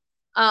 9.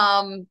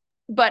 Um,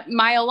 but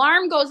my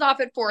alarm goes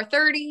off at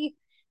 4:30,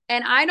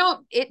 and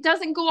it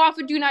doesn't go off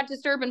of do not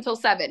disturb until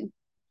 7.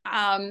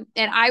 And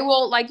I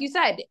will, like you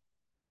said,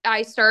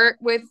 I start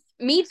with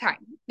me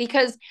time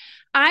because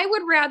I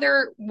would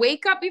rather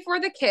wake up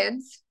before the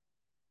kids,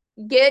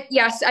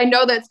 yes, I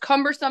know that's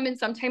cumbersome and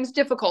sometimes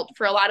difficult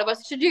for a lot of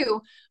us to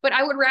do, but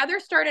I would rather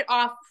start it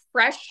off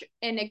fresh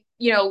and,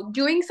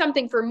 doing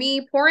something for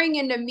me, pouring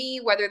into me,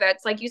 whether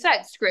that's, like you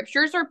said,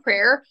 scriptures or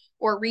prayer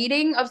or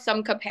reading of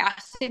some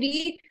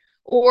capacity,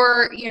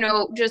 or,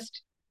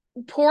 just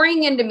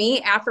pouring into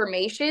me,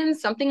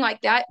 affirmations, something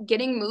like that,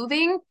 getting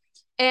moving,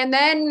 and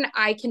then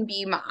I can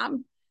be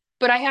mom.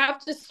 But I have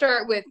to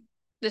start with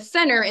the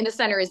center, and the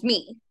center is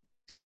me.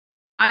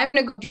 I'm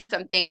going to go do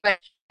something. But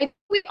I think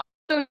we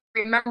also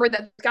remember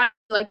that it's got,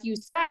 like you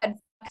said,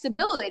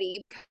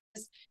 flexibility.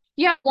 Because,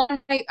 yeah, one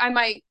night I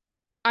might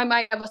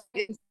have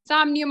an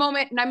insomnia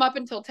moment and I'm up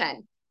until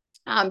 10.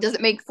 Does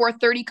it make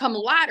 4:30 come a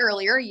lot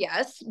earlier?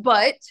 Yes,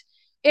 but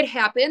it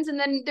happens. And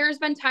then there's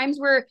been times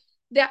where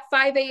that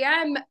 5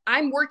 a.m.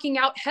 I'm working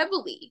out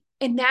heavily.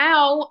 And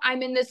now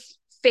I'm in this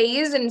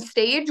phase and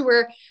stage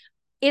where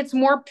it's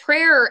more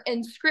prayer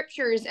and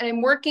scriptures, and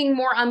I'm working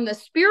more on the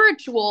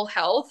spiritual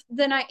health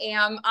than I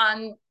am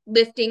on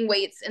lifting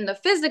weights in the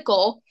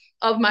physical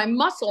of my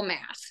muscle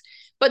mass.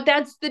 But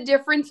that's the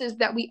difference, is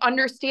that we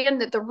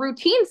understand that the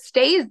routine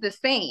stays the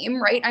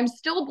same, right? I'm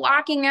still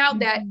blocking out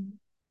that Mhm.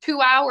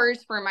 2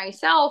 hours for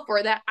myself,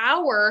 or that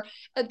hour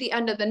at the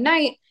end of the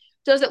night.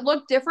 Does it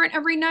look different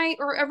every night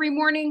or every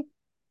morning?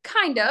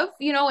 Kind of,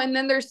 and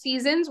then there's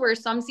seasons where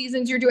some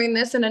seasons you're doing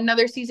this and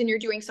another season you're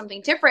doing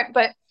something different,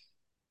 but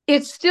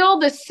it's still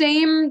the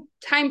same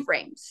time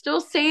frame,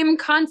 still same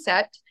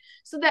concept,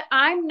 so that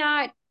I'm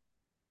not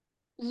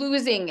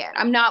losing it.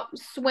 I'm not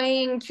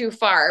swaying too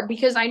far,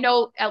 because I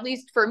know, at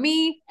least for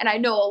me, and I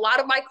know a lot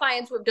of my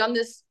clients who have done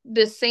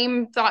this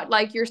same thought,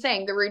 like you're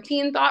saying, the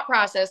routine thought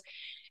process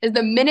is,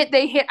 the minute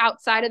they hit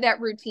outside of that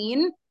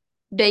routine,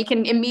 they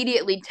can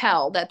immediately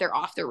tell that they're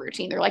off their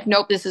routine. They're like,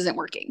 nope, this isn't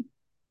working.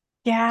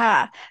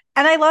 Yeah.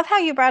 And I love how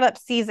you brought up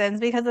seasons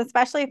because,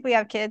 especially if we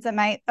have kids, it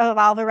might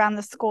evolve around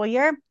the school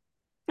year.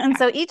 And Yeah.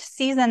 so each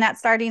season that's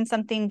starting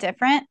something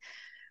different,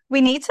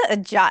 we need to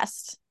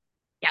adjust.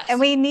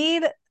 And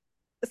Yes.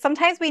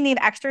 sometimes we need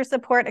extra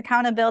support,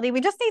 accountability.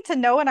 We just need to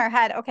know in our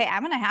head, okay,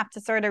 I'm going to have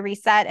to sort of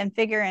reset and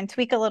figure and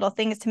tweak a little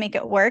things to make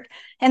it work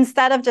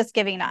instead of just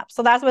giving up.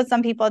 So that's what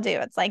some people do.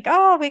 It's like,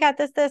 oh, we got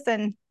this,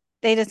 and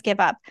they just give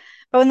up.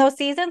 But when those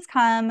seasons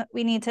come,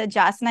 we need to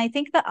adjust. And I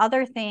think the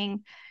other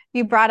thing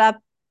you brought up,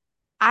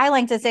 I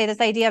like to say this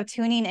idea of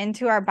tuning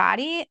into our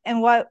body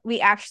and what we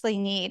actually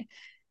need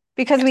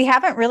because we Yes.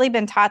 haven't really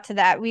been taught to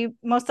that.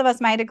 Most of us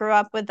might have grew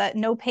up with the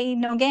no pain,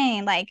 no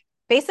gain, like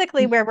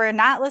basically where we're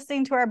not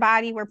listening to our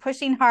body, we're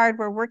pushing hard,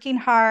 we're working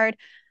hard.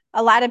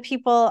 A lot of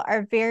people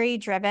are very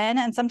driven.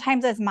 And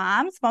sometimes as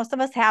moms, most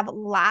of us have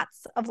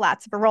lots of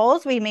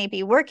roles. We may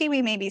be working,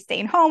 we may be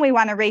staying home, we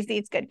want to raise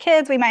these good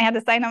kids, we might have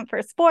to sign up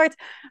for sports.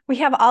 We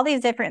have all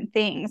these different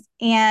things.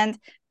 And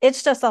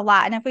it's just a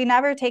lot. And if we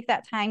never take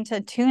that time to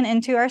tune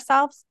into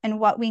ourselves and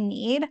what we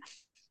need,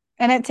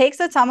 and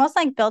it's almost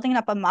like building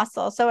up a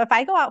muscle. So if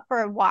I go out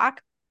for a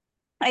walk,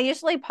 I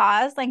usually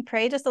pause, like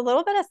pray just a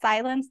little bit of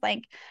silence.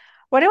 Like,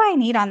 what do I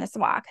need on this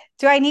walk?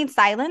 Do I need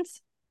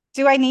silence?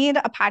 Do I need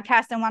a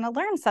podcast and want to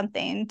learn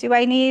something? Do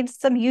I need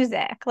some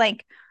music?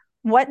 Like,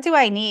 what do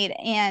I need?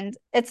 And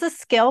it's a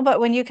skill,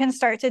 but when you can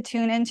start to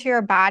tune into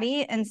your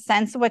body and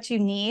sense what you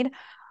need,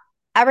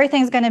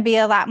 everything's going to be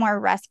a lot more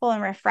restful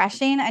and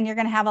refreshing, and you're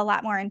going to have a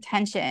lot more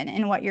intention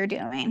in what you're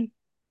doing.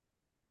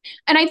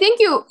 And I think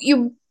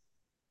you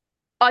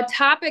a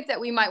topic that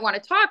we might want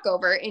to talk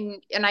over,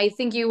 and I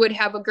think you would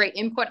have a great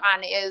input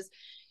on, is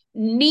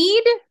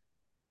need,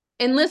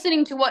 and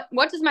listening to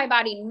what does my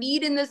body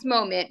need in this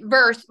moment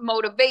versus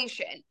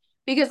motivation.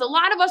 Because a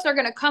lot of us are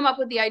going to come up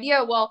with the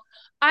idea, well,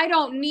 I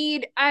don't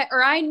need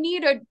I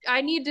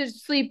need to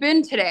sleep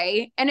in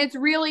today, and it's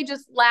really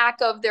just lack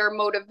of their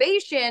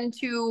motivation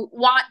to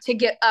want to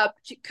get up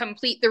to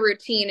complete the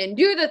routine and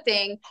do the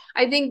thing.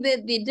 I think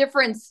that the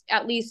difference,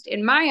 at least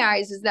in my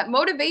eyes, is that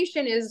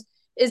motivation is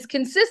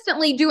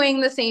consistently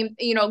doing the same,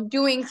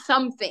 doing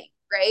something,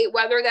 right?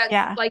 Whether that's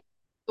Yeah. like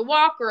the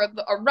walk or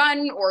a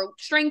run or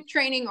strength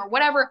training or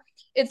whatever.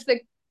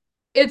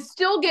 It's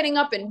still getting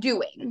up and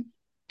doing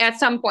at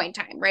some point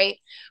in time, right?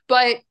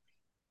 But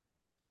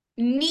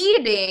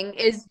needing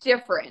is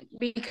different,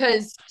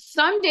 because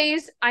some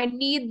days I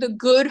need the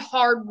good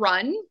hard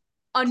run.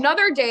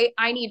 Another day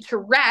I need to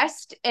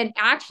rest and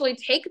actually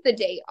take the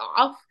day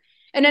off.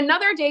 And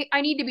another day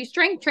I need to be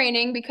strength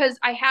training because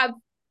I have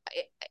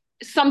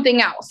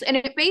something else. And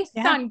it's based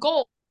Yeah. on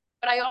goals.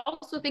 But I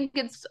also think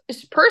it's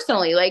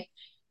personally, like,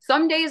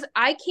 some days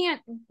I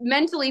can't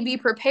mentally be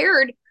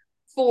prepared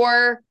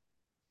for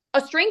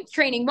a strength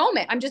training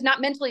moment. I'm just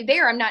not mentally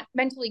there. I'm not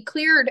mentally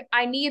cleared.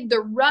 I need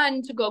the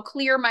run to go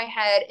clear my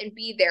head and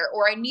be there,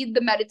 or I need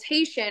the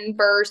meditation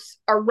versus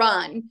a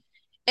run.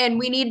 And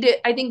we need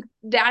to, I think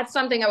that's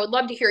something I would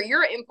love to hear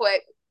your input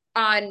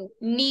on,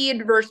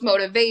 need versus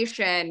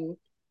motivation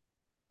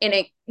in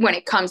it when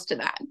it comes to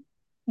that.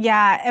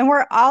 Yeah. And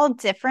we're all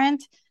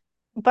different,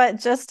 but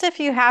just if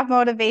you have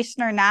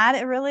motivation or not,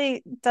 it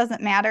really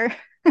doesn't matter.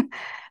 Right.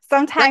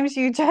 Sometimes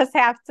you just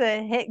have to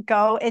hit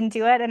go and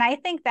do it. And I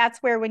think that's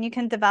where, when you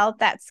can develop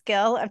that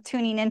skill of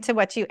tuning into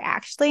what you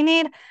actually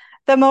need,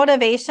 the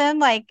motivation,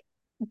 like,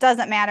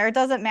 doesn't matter. It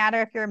doesn't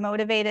matter if you're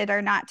motivated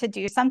or not to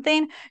do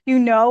something. You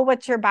know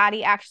what your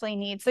body actually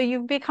needs. So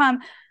you become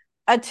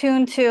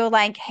attuned to,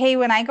 like, hey,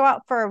 when I go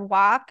out for a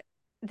walk,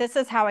 this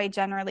is how I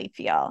generally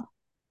feel.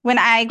 When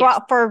I go Yes.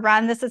 out for a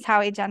run, this is how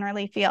I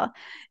generally feel.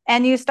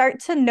 And you start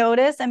to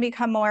notice and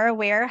become more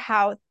aware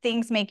how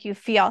things make you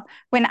feel.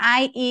 When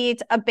I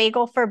eat a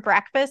bagel for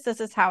breakfast, this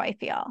is how I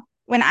feel.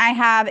 When I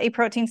have a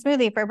protein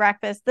smoothie for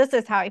breakfast, this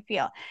is how I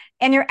feel.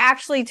 And you're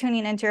actually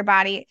tuning into your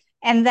body.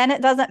 And then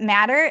it doesn't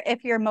matter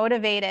if you're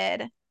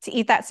motivated to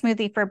eat that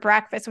smoothie for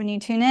breakfast. When you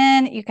tune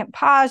in, you can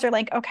pause. You're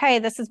like, okay,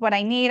 this is what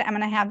I need. I'm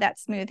going to have that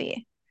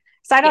smoothie.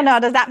 So I don't know.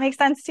 Yes. Does that make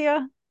sense to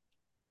you?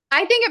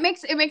 I think it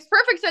makes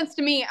perfect sense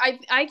to me.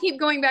 I keep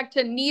going back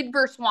to need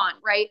versus want,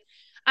 right?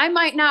 I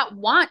might not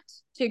want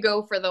to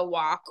go for the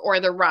walk or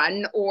the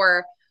run,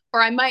 or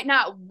I might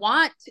not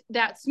want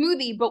that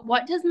smoothie, but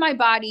what does my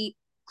body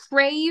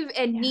crave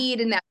and Yeah. need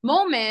in that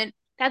moment?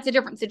 That's a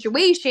different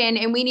situation,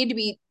 and we need to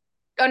be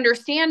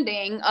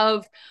understanding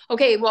of,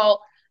 okay,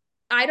 well,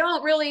 I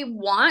don't really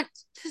want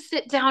to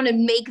sit down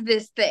and make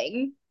this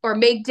thing or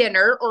make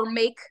dinner or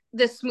make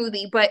this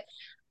smoothie, but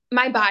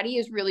my body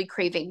is really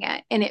craving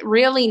it and it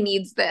really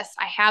needs this.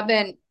 I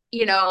haven't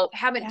Yeah.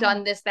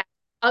 done this, that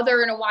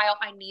other in a while.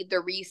 I need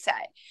the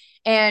reset.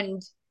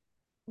 And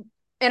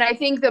and I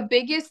think the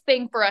biggest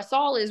thing for us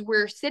all is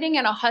we're sitting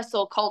in a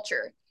hustle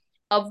culture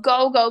of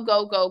go, go,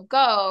 go, go,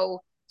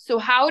 go. So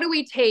how do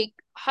we take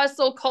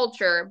hustle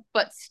culture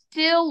but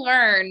still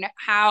learn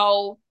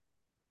how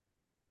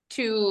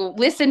to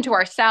listen to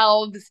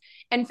ourselves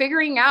and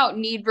figuring out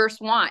need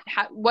versus want?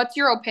 What's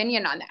your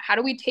opinion on that? How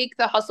do we take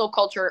the hustle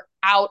culture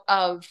out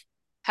of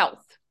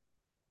health?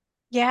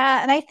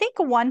 Yeah. And I think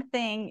one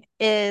thing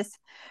is,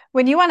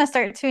 when you want to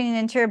start tuning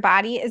into your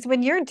body, is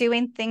when you're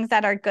doing things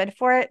that are good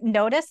for it,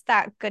 notice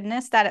that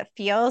goodness that it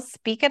feels,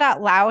 speak it out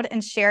loud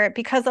and share it,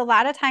 because a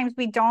lot of times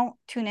we don't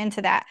tune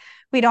into that.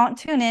 We don't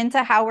tune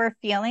into how we're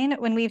feeling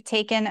when we've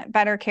taken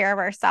better care of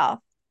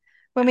ourselves.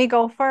 When we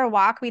go for a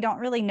walk, we don't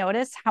really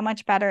notice how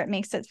much better it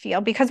makes it feel,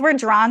 because we're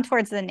drawn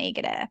towards the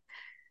negative.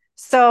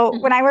 So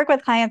Mhm. when I work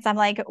with clients, I'm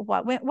like,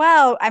 what went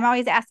well? I'm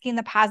always asking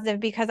the positive,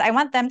 because I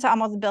want them to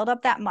almost build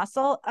up that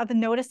muscle of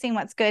noticing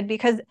what's good,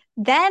 because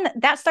then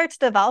that starts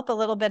to develop a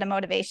little bit of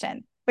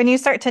motivation. When you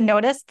start to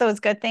notice those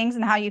good things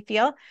and how you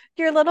feel,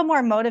 you're a little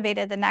more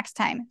motivated the next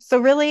time. So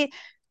really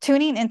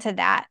tuning into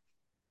that.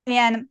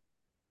 And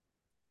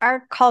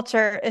our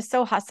culture is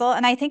so hustle.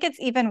 And I think it's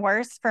even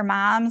worse for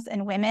moms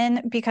and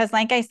women because,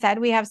 like I said,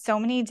 we have so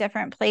many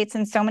different plates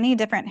and so many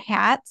different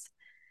hats.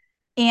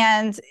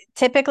 And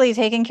typically,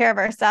 taking care of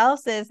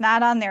ourselves is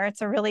not on there,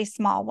 it's a really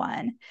small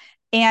one.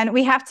 And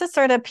we have to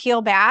sort of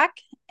peel back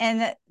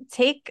and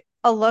take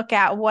a look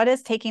at what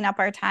is taking up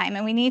our time.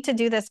 And we need to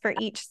do this for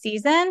each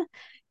season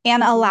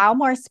and Mhm. allow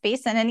more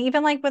space in. And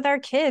even like with our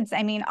kids,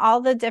 I mean,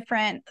 all the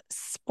different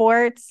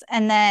sports.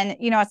 And then,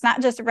 it's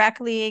not just rec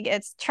league,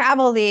 it's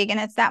travel league, and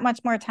it's that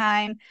much more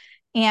time.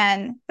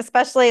 And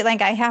especially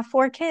like I have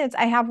 4 kids.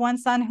 I have one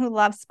son who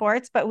loves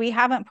sports, but we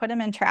haven't put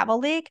him in travel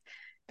league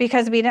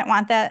because we didn't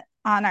want that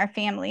on our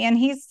family. And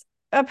he's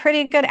a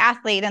pretty good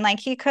athlete and like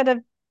he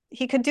could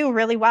do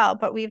really well,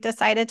 but we've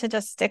decided to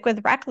just stick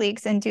with rec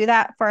leagues and do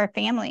that for our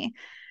family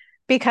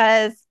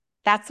because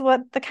that's what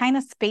the kind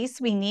of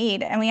space we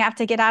need. And we have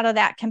to get out of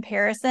that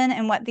comparison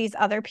and what these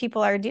other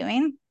people are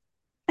doing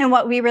and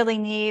what we really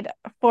need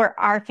for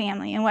our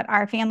family and what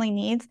our family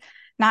needs,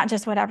 not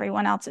just what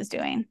everyone else is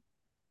doing.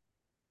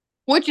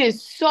 Which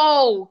is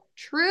so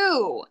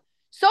true.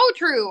 So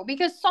true.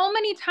 Because so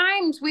many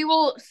times we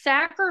will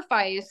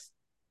sacrifice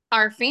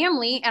our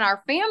family and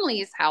our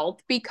family's health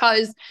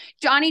because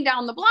Johnny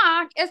down the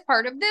block is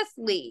part of this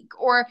league,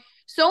 or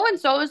so and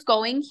so is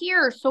going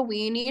here. So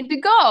we need to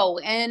go,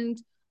 and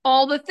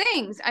all the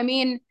things. I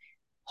mean,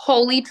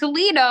 Holy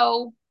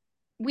Toledo,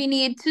 we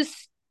need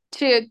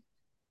to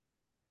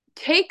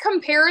take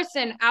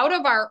comparison out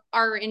of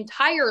our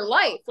entire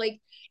life, like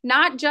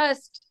not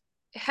just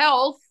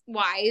health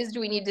wise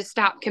do we need to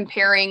stop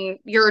comparing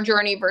your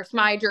journey versus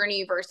my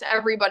journey versus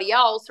everybody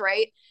else,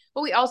 right?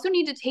 But we also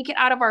need to take it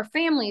out of our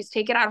families,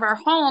 take it out of our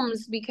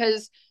homes,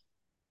 because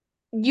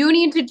you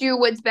need to do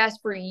what's best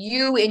for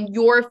you and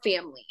your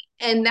family.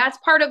 And that's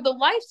part of the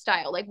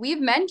lifestyle. Like we've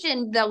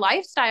mentioned, the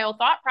lifestyle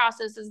thought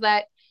process is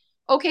that,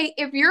 okay,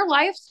 if your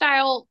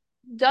lifestyle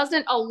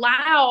doesn't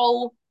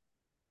allow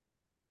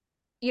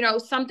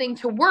something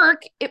to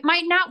work, it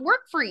might not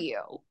work for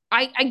you.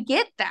 I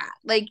get that,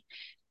 like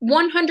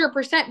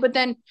 100%, but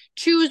then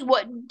choose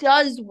what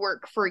does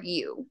work for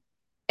you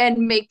and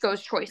make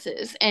those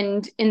choices.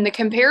 And in the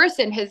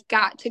comparison has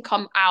got to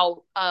come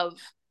out of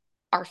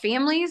our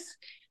families,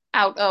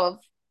 out of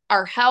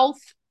our health,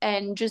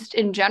 and just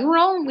in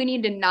general, we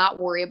need to not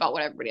worry about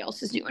what everybody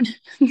else is doing.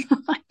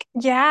 Like,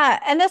 Yeah.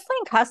 And this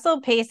like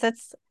hustle pace,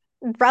 it's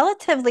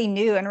relatively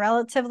new and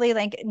relatively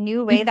like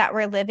new way that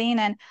we're living.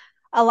 And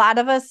a lot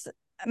of us,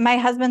 my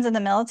husband's in the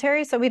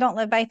military, so we don't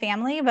live by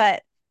family,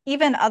 but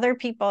even other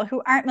people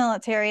who aren't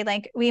military,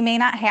 like we may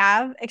not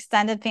have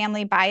extended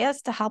family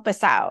bias to help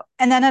us out.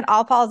 And then it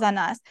all falls on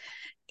us.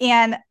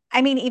 And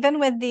I mean, even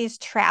with these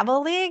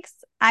travel leagues,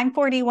 I'm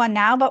 41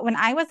 now, but when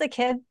I was a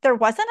kid, there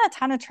wasn't a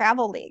ton of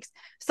travel leagues.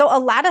 So a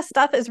lot of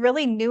stuff is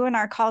really new in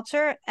our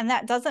culture, and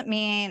that doesn't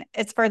mean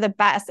it's for the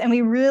best. And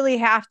we really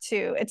have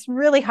to, it's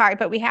really hard,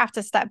 but we have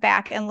to step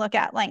back and look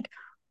at like,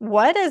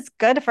 what is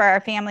good for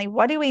our family?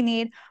 What do we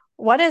need?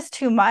 What is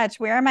too much?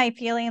 Where am I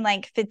feeling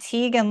like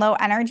fatigue and low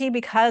energy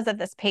because of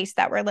this pace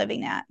that we're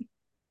living at?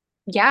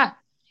 yeah,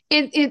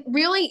 it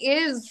really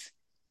is.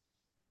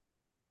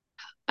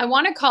 I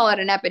want to call it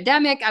an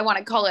epidemic. I want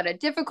to call it a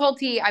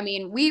difficulty. I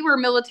mean, we were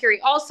military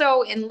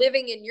also, and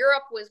living in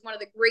Europe was one of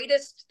the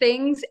greatest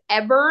things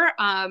ever.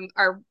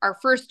 Our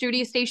first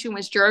duty station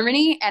was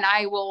Germany, and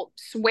I will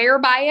swear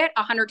by it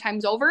 100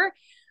 times over.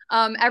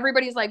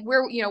 Everybody's like,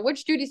 "Where,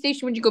 which duty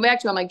station would you go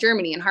back to?" I'm like,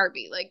 "Germany," in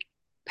heartbeat. Like,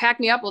 pack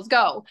me up, let's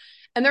go.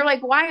 And they're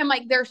like, "Why?" I'm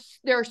like,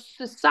 "Their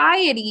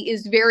society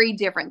is very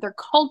different. Their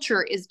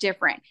culture is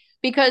different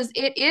because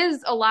it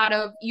is a lot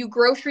of you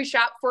grocery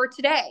shop for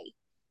today,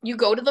 you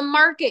go to the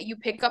market, you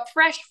pick up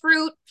fresh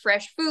fruit,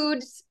 fresh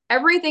foods,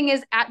 everything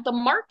is at the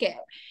market."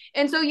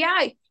 And so,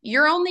 yeah,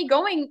 you're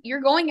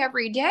going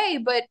every day,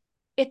 but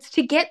it's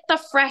to get the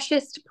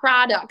freshest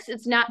products.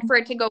 It's not for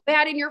it to go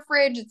bad in your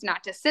fridge. It's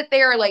not to sit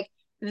there. Like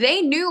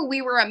they knew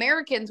we were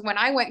Americans when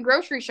I went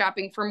grocery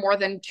shopping for more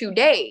than 2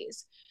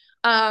 days.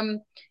 Um,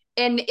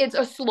 and it's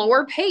a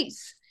slower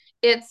pace.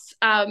 It's,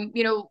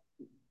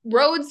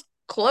 roads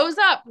close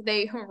up.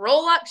 They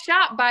roll up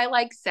shop by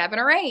like 7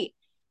 or 8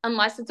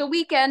 unless it's a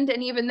weekend,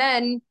 and even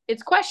then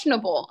it's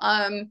questionable.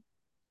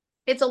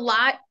 It's a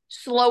lot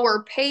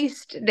slower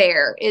paced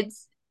there.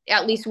 It's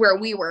at least where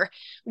we were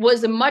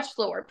was a much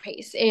slower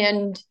pace,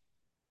 and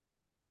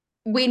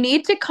we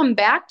need to come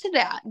back to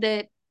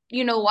that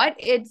you know what,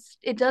 it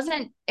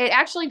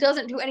actually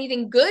doesn't do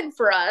anything good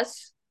for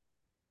us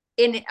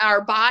in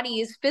our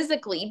bodies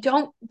physically.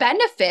 Don't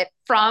benefit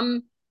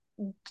from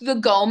the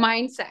go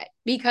mindset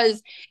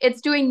because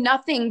it's doing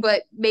nothing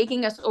but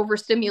making us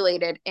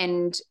overstimulated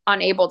and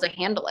unable to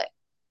handle it.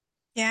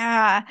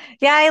 Yeah.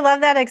 Yeah, I love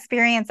that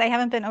experience. I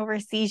haven't been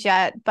overseas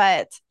yet,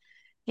 but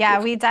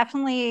yeah, we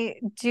definitely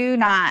do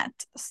not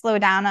slow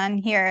down on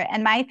here.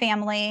 And my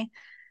family,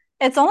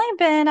 it's only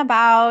been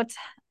about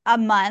a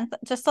month,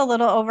 just a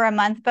little over a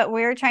month, but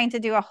we're trying to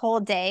do a whole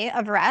day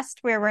of rest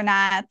where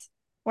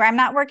I'm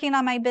not working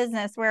on my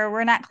business, where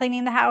we're not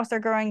cleaning the house or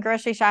going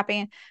grocery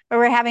shopping, but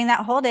we're having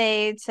that whole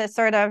day to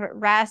sort of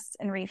rest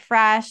and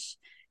refresh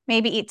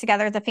maybe eat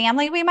together as a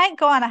family. We might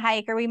go on a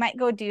hike or we might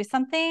go do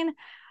something,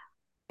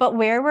 but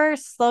where we're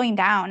slowing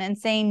down and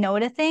saying no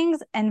to things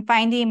and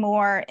finding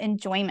more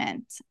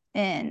enjoyment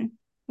in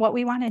what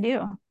we want to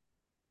do.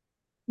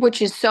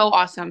 Which is so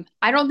awesome.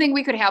 I don't think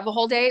we could have a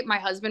whole day. My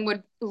husband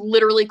would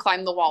literally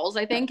climb the walls,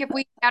 I think, if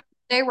we had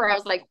a day where I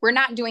was like, we're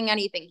not doing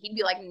anything. He'd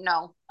be like,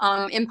 no,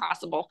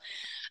 impossible.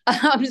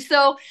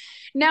 So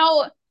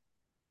now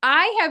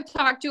I have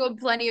talked to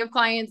plenty of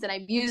clients and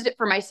I've used it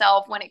for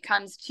myself when it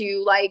comes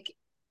to like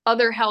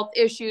other health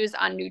issues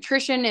on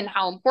nutrition and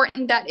how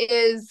important that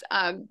is.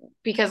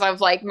 Because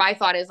of like my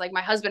thought is like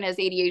my husband has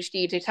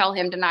ADHD, to tell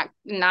him to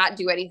not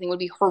do anything would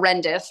be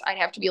horrendous. I'd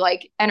have to be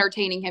like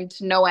entertaining him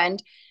to no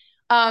end.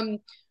 Um,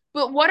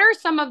 but what are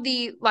some of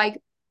the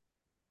like,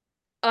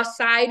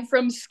 aside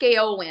from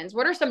scale wins,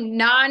 what are some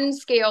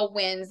non-scale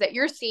wins that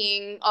you're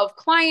seeing of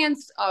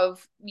clients,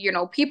 of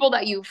people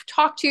that you've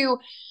talked to,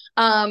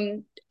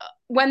 um,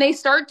 when they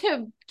start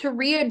to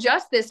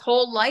readjust this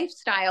whole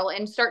lifestyle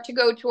and start to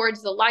go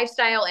towards the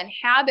lifestyle and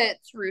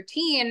habits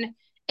routine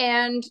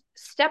and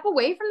step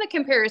away from the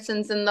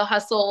comparisons and the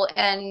hustle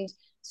and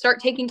start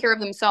taking care of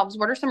themselves?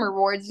 What are some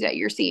rewards that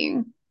you're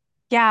seeing?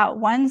 Yeah,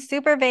 one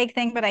super vague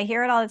thing, but I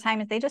hear it all the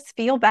time is they just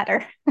feel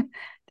better.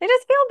 They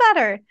just feel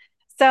better.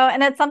 So,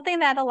 and it's something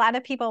that a lot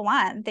of people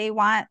want. They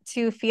want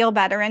to feel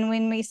better. And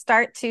when we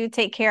start to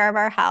take care of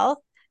our health,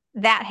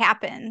 that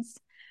happens.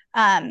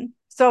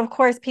 So of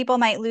course, people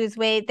might lose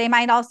weight. They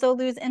might also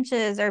lose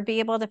inches or be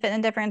able to fit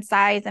in different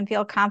size and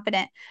feel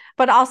confident.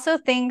 But also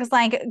things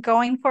like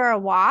going for a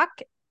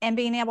walk and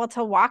being able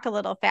to walk a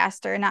little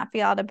faster and not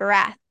feel out of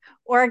breath,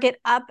 or get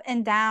up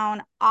and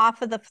down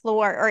off of the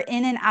floor or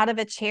in and out of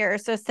a chair.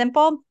 So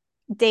simple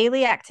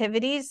daily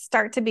activities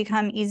start to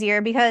become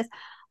easier, because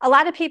a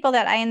lot of people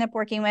that I end up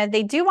working with,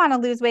 they do want to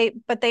lose weight,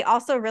 but they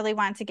also really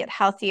want to get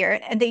healthier.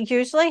 And they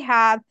usually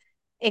have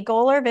a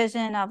goal or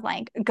vision of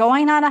like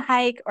going on a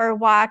hike or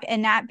walk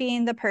and not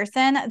being the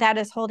person that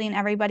is holding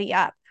everybody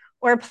up,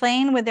 or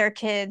playing with their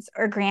kids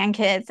or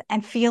grandkids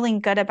and feeling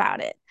good about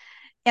it.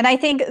 And I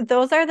think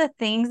those are the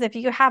things, if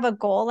you have a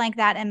goal like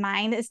that in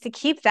mind, is to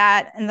keep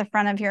that in the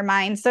front of your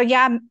mind. So,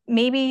 yeah,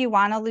 maybe you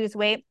want to lose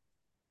weight,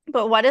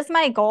 but what is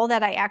my goal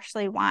that I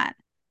actually want?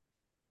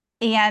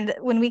 And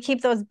when we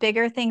keep those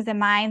bigger things in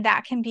mind,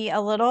 that can be a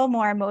little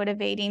more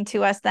motivating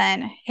to us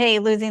than, hey,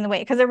 losing the weight.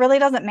 Because it really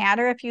doesn't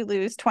matter if you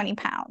lose 20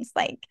 pounds.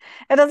 Like,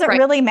 it doesn't Right.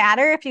 really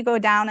matter if you go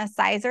down a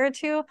size or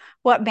two.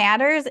 What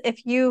matters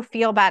if you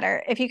feel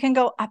better, if you can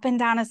go up and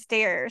down a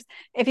stairs,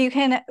 if you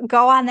can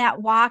go on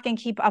that walk and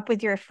keep up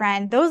with your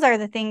friend. Those are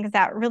the things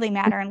that really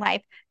matter in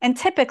life. And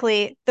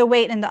typically, the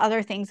weight and the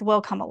other things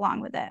will come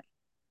along with it.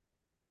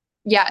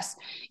 Yes.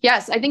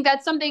 Yes. I think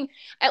that's something,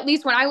 at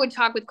least when I would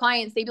talk with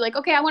clients, they'd be like,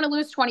 okay, I want to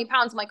lose 20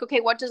 pounds. I'm like,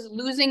 okay, what does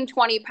losing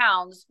 20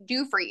 pounds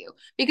do for you?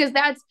 Because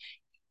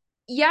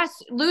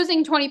yes,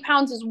 losing 20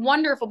 pounds is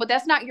wonderful, but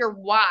that's not your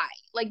why.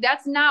 Like,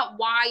 that's not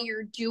why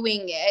you're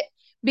doing it,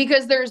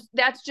 because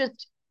that's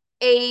just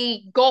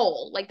a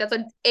goal. Like, that's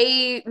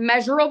a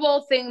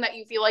measurable thing that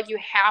you feel like you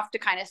have to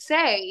kind of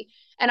say.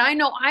 And I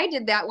know I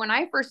did that when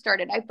I first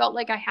started. I felt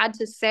like I had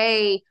to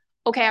say,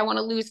 okay, I want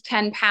to lose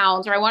 10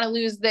 pounds or I want to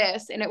lose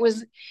this. And it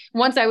was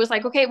once I was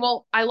like, okay,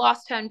 well, I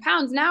lost 10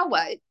 pounds. Now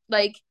what?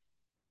 Like,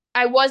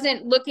 I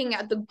wasn't looking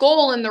at the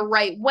goal in the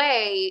right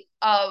way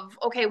of,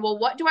 okay, well,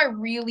 what do I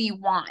really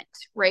want?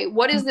 Right?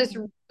 What is this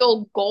Mhm.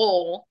 real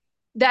goal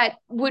that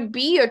would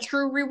be a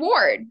true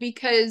reward?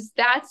 Because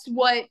that's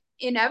what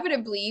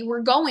inevitably we're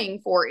going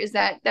for, is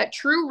that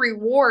true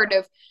reward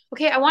of,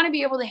 okay, I want to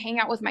be able to hang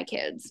out with my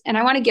kids and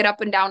I want to get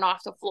up and down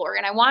off the floor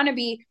and I want to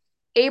be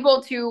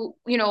able to,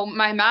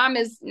 my mom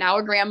is now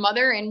a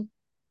grandmother and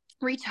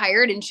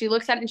retired, and she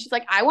looks at it and she's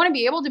like, I want to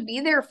be able to be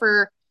there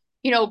for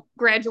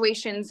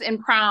graduations and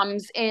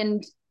proms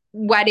and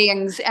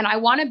weddings, and I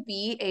want to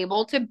be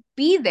able to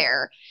be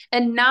there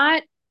and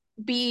not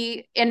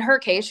be, in her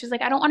case, she's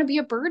like, I don't want to be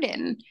a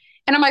burden.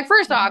 And I'm like,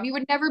 first off, you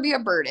would never be a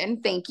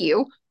burden, thank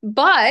you.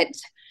 But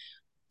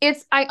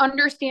I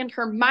understand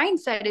her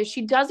mindset is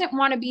she doesn't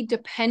want to be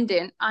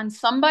dependent on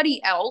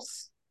somebody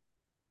else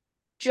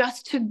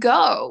just to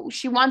go.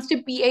 She wants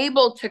to be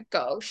able to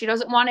go. She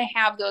doesn't want to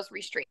have those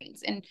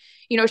restraints. And,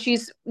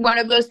 she's one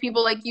of those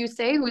people, like you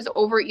say, who's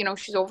over,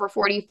 she's over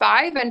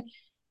 45,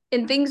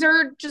 and things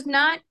are just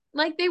not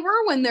like they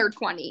were when they're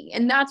 20.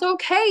 And that's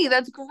okay.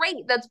 That's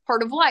great. That's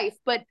part of life.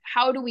 But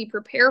how do we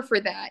prepare for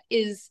that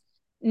is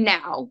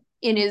now,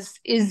 and is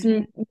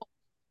Mhm.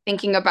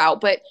 thinking about.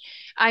 But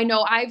I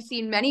know I've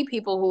seen many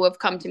people who have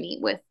come to me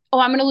with, oh,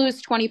 I'm going to lose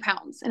 20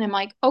 pounds. And I'm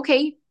like,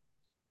 okay,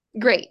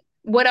 great.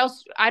 What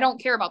else? I don't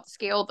care about the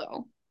scale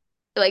though.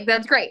 Like,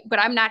 that's great, but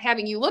I'm not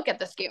having you look at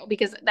the scale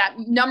because that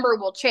number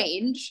will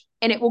change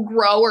and it will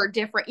grow or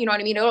different. You know what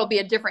I mean? It'll be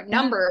a different Yeah.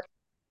 number.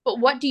 But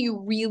what do you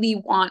really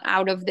want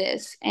out of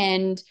this?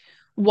 And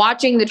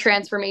watching the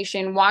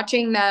transformation,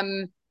 watching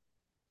them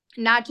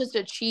not just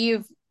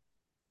achieve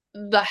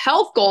the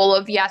health goal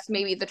of, yes,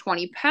 maybe the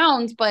 20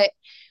 pounds, but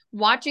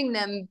watching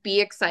them be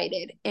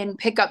excited and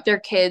pick up their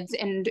kids.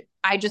 And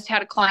I just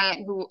had a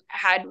client who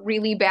had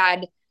really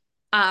bad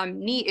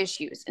knee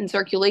issues and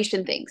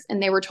circulation things.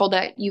 And they were told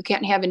that you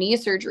can't have a knee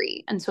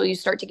surgery until you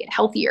start to get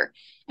healthier.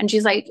 And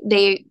she's like,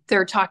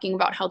 they're talking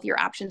about healthier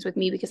options with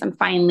me because I'm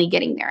finally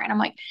getting there. And I'm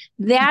like,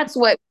 that's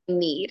what we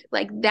need.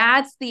 Like,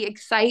 that's the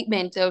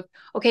excitement of,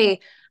 okay,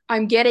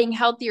 I'm getting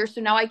healthier.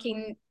 So now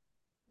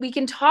we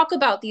can talk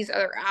about these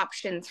other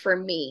options for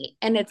me.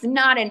 And it's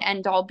not an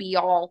end all be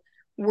all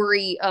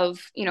worry of,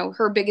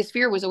 her biggest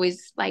fear was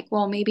always like,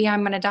 well, maybe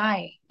I'm going to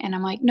die. And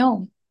I'm like,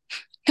 no,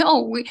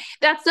 no,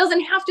 that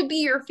doesn't have to be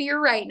your fear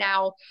right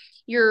now.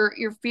 Your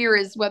fear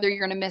is whether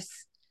you're going to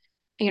miss,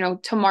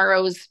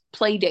 tomorrow's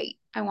play date.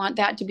 I want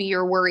that to be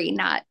your worry,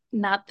 not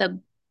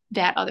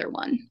that other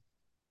one.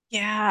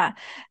 Yeah.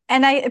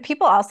 And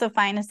people also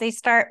find as they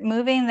start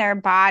moving their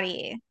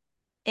body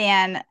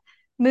and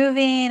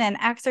moving and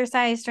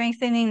exercise,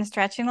 strengthening,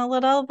 stretching a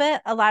little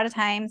bit, a lot of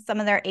times some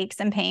of their aches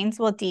and pains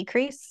will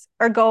decrease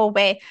or go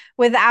away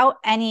without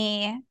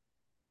any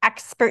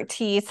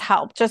expertise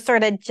help, just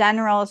sort of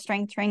general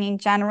strength training,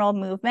 general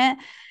movement.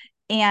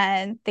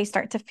 And they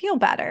start to feel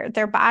better.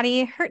 Their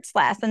body hurts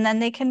less, and then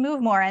they can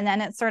move more. And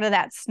then it's sort of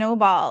that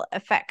snowball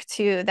effect,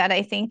 too, that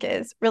I think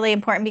is really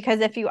important because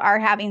if you are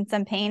having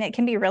some pain, it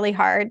can be really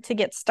hard to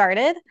get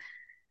started.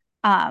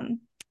 Um,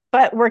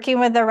 but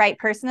working with the right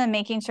person and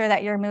making sure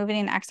that you're moving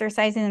and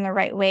exercising in the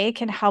right way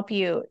can help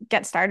you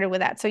get started with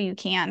that so you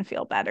can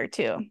feel better,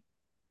 too.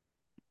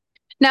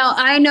 Now,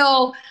 I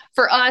know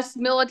for us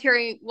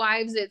military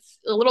wives, it's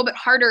a little bit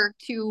harder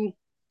to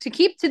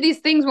keep to these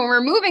things when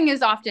we're moving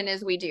as often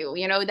as we do,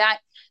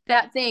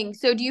 that thing.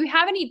 So do you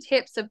have any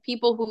tips of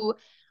people who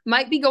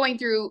might be going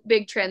through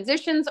big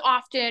transitions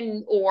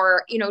often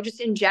or, just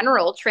in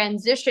general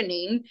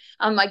transitioning?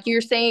 Like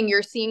you're saying,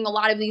 you're seeing a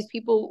lot of these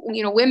people,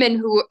 women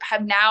who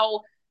have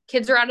now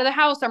kids are out of the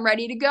house, I'm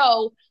ready to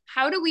go.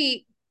 How do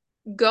we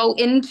go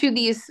into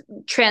these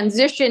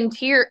transition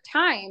tier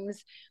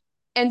times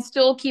and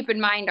still keep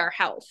in mind our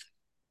health?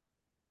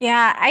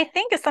 Yeah, I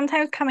think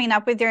sometimes coming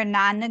up with your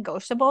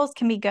non-negotiables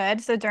can be good.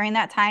 So during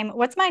that time,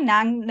 what's my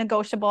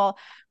non-negotiable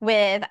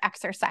with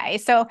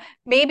exercise? So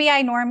maybe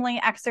I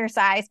normally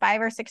exercise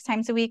 5 or 6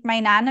 times a week. My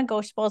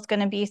non-negotiable is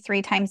going to be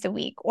 3 times a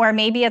week, or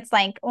maybe it's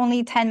like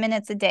only 10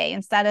 minutes a day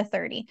instead of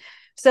 30.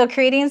 So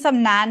creating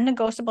some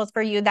non-negotiables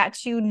for you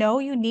that you know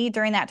you need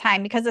during that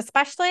time, because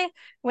especially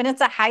when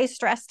it's a high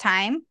stress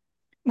time,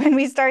 when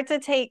we start to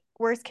take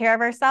worse care of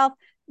ourselves,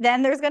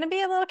 then there's going to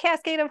be a little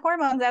cascade of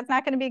hormones that's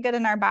not going to be good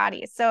in our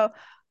bodies. So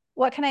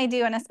what can I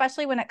do? And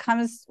especially when it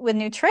comes with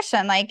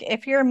nutrition, like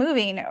if you're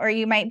moving or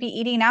you might be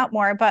eating out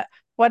more, but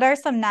what are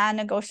some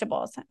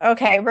non-negotiables?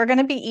 Okay, we're going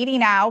to be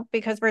eating out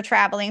because we're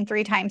traveling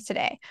 3 times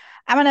today.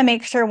 I'm going to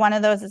make sure one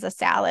of those is a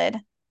salad,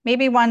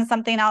 maybe one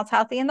something else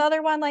healthy, and the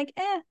other one like,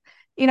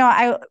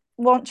 I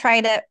won't try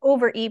to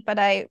overeat, but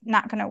I'm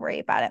not going to worry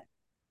about it.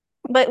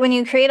 But when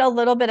you create a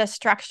little bit of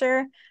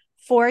structure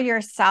for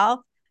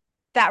yourself,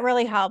 that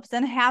really helps.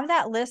 And have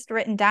that list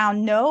written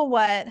down. Know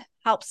what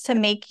helps to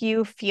make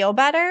you feel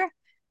better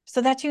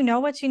so that you know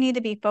what you need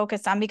to be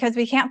focused on because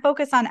we can't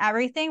focus on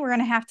everything. We're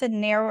going to have to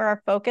narrow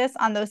our focus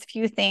on those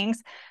few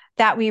things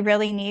that we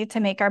really need to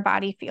make our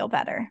body feel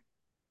better.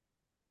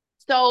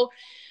 So,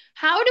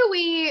 how do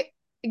we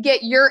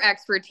get your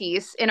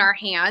expertise in our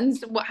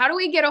hands? How do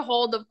we get a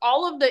hold of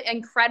all of the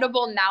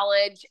incredible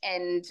knowledge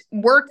and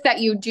work that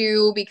you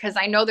do? Because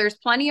I know there's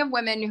plenty of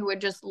women who would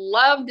just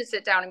love to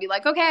sit down and be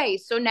like, okay,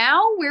 so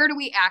now where do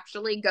we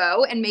actually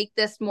go and make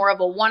this more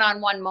of a one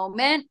on one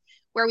moment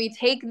where we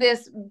take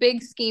this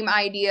big scheme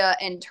idea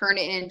and turn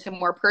it into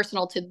more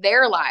personal to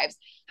their lives?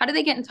 How do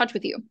they get in touch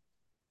with you?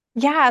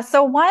 Yeah.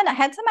 So one,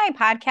 head to my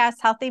podcast,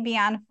 Healthy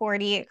Beyond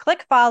 40,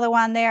 click follow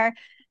on there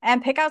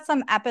and pick out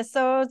some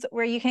episodes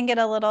where you can get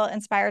a little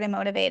inspired and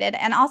motivated.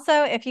 And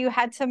also, if you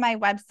head to my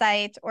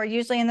website or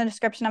usually in the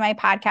description of my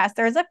podcast,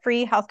 there's a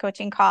free health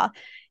coaching call.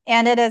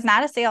 And it is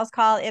not a sales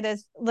call. It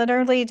is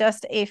literally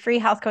just a free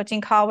health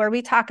coaching call where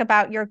we talk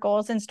about your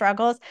goals and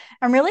struggles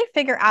and really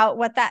figure out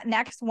what that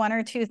next 1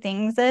 or 2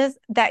 things is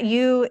that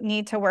you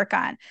need to work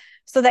on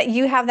so that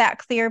you have that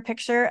clear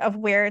picture of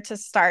where to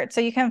start. So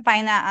you can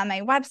find that on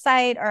my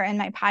website or in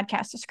my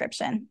podcast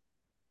description.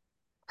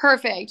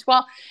 Perfect.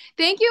 Well,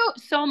 thank you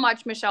so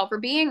much, Michele, for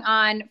being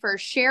on, for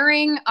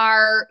sharing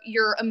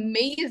your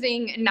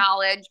amazing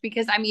knowledge.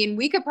 Because I mean,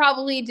 we could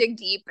probably dig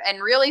deep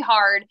and really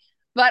hard,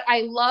 but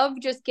I love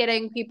just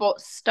getting people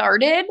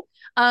started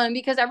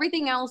because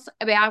everything else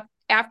about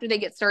after they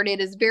get started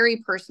is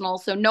very personal.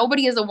 So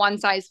nobody is a one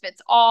size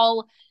fits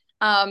all.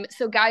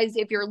 So guys,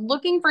 if you're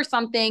looking for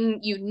something,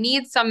 you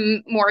need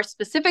some more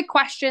specific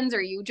questions,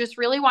 or you just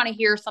really want to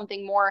hear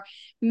something more,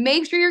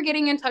 make sure you're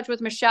getting in touch with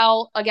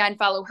Michele. Again,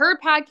 follow her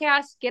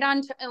podcast, get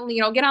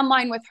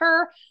online with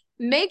her.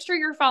 Make sure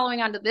you're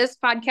following onto this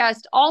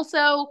podcast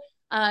also,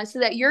 so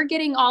that you're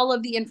getting all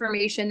of the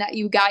information that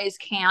you guys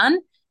can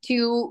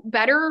to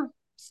better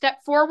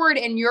step forward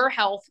in your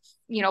health,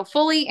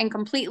 fully and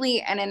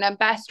completely and in the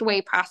best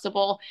way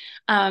possible.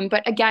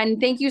 But again,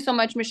 thank you so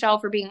much, Michele,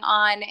 for being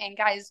on. And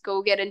guys,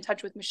 go get in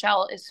touch with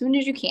Michele as soon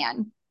as you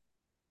can.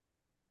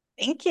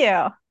 Thank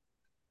you.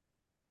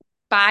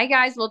 Bye,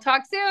 guys. We'll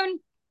talk soon.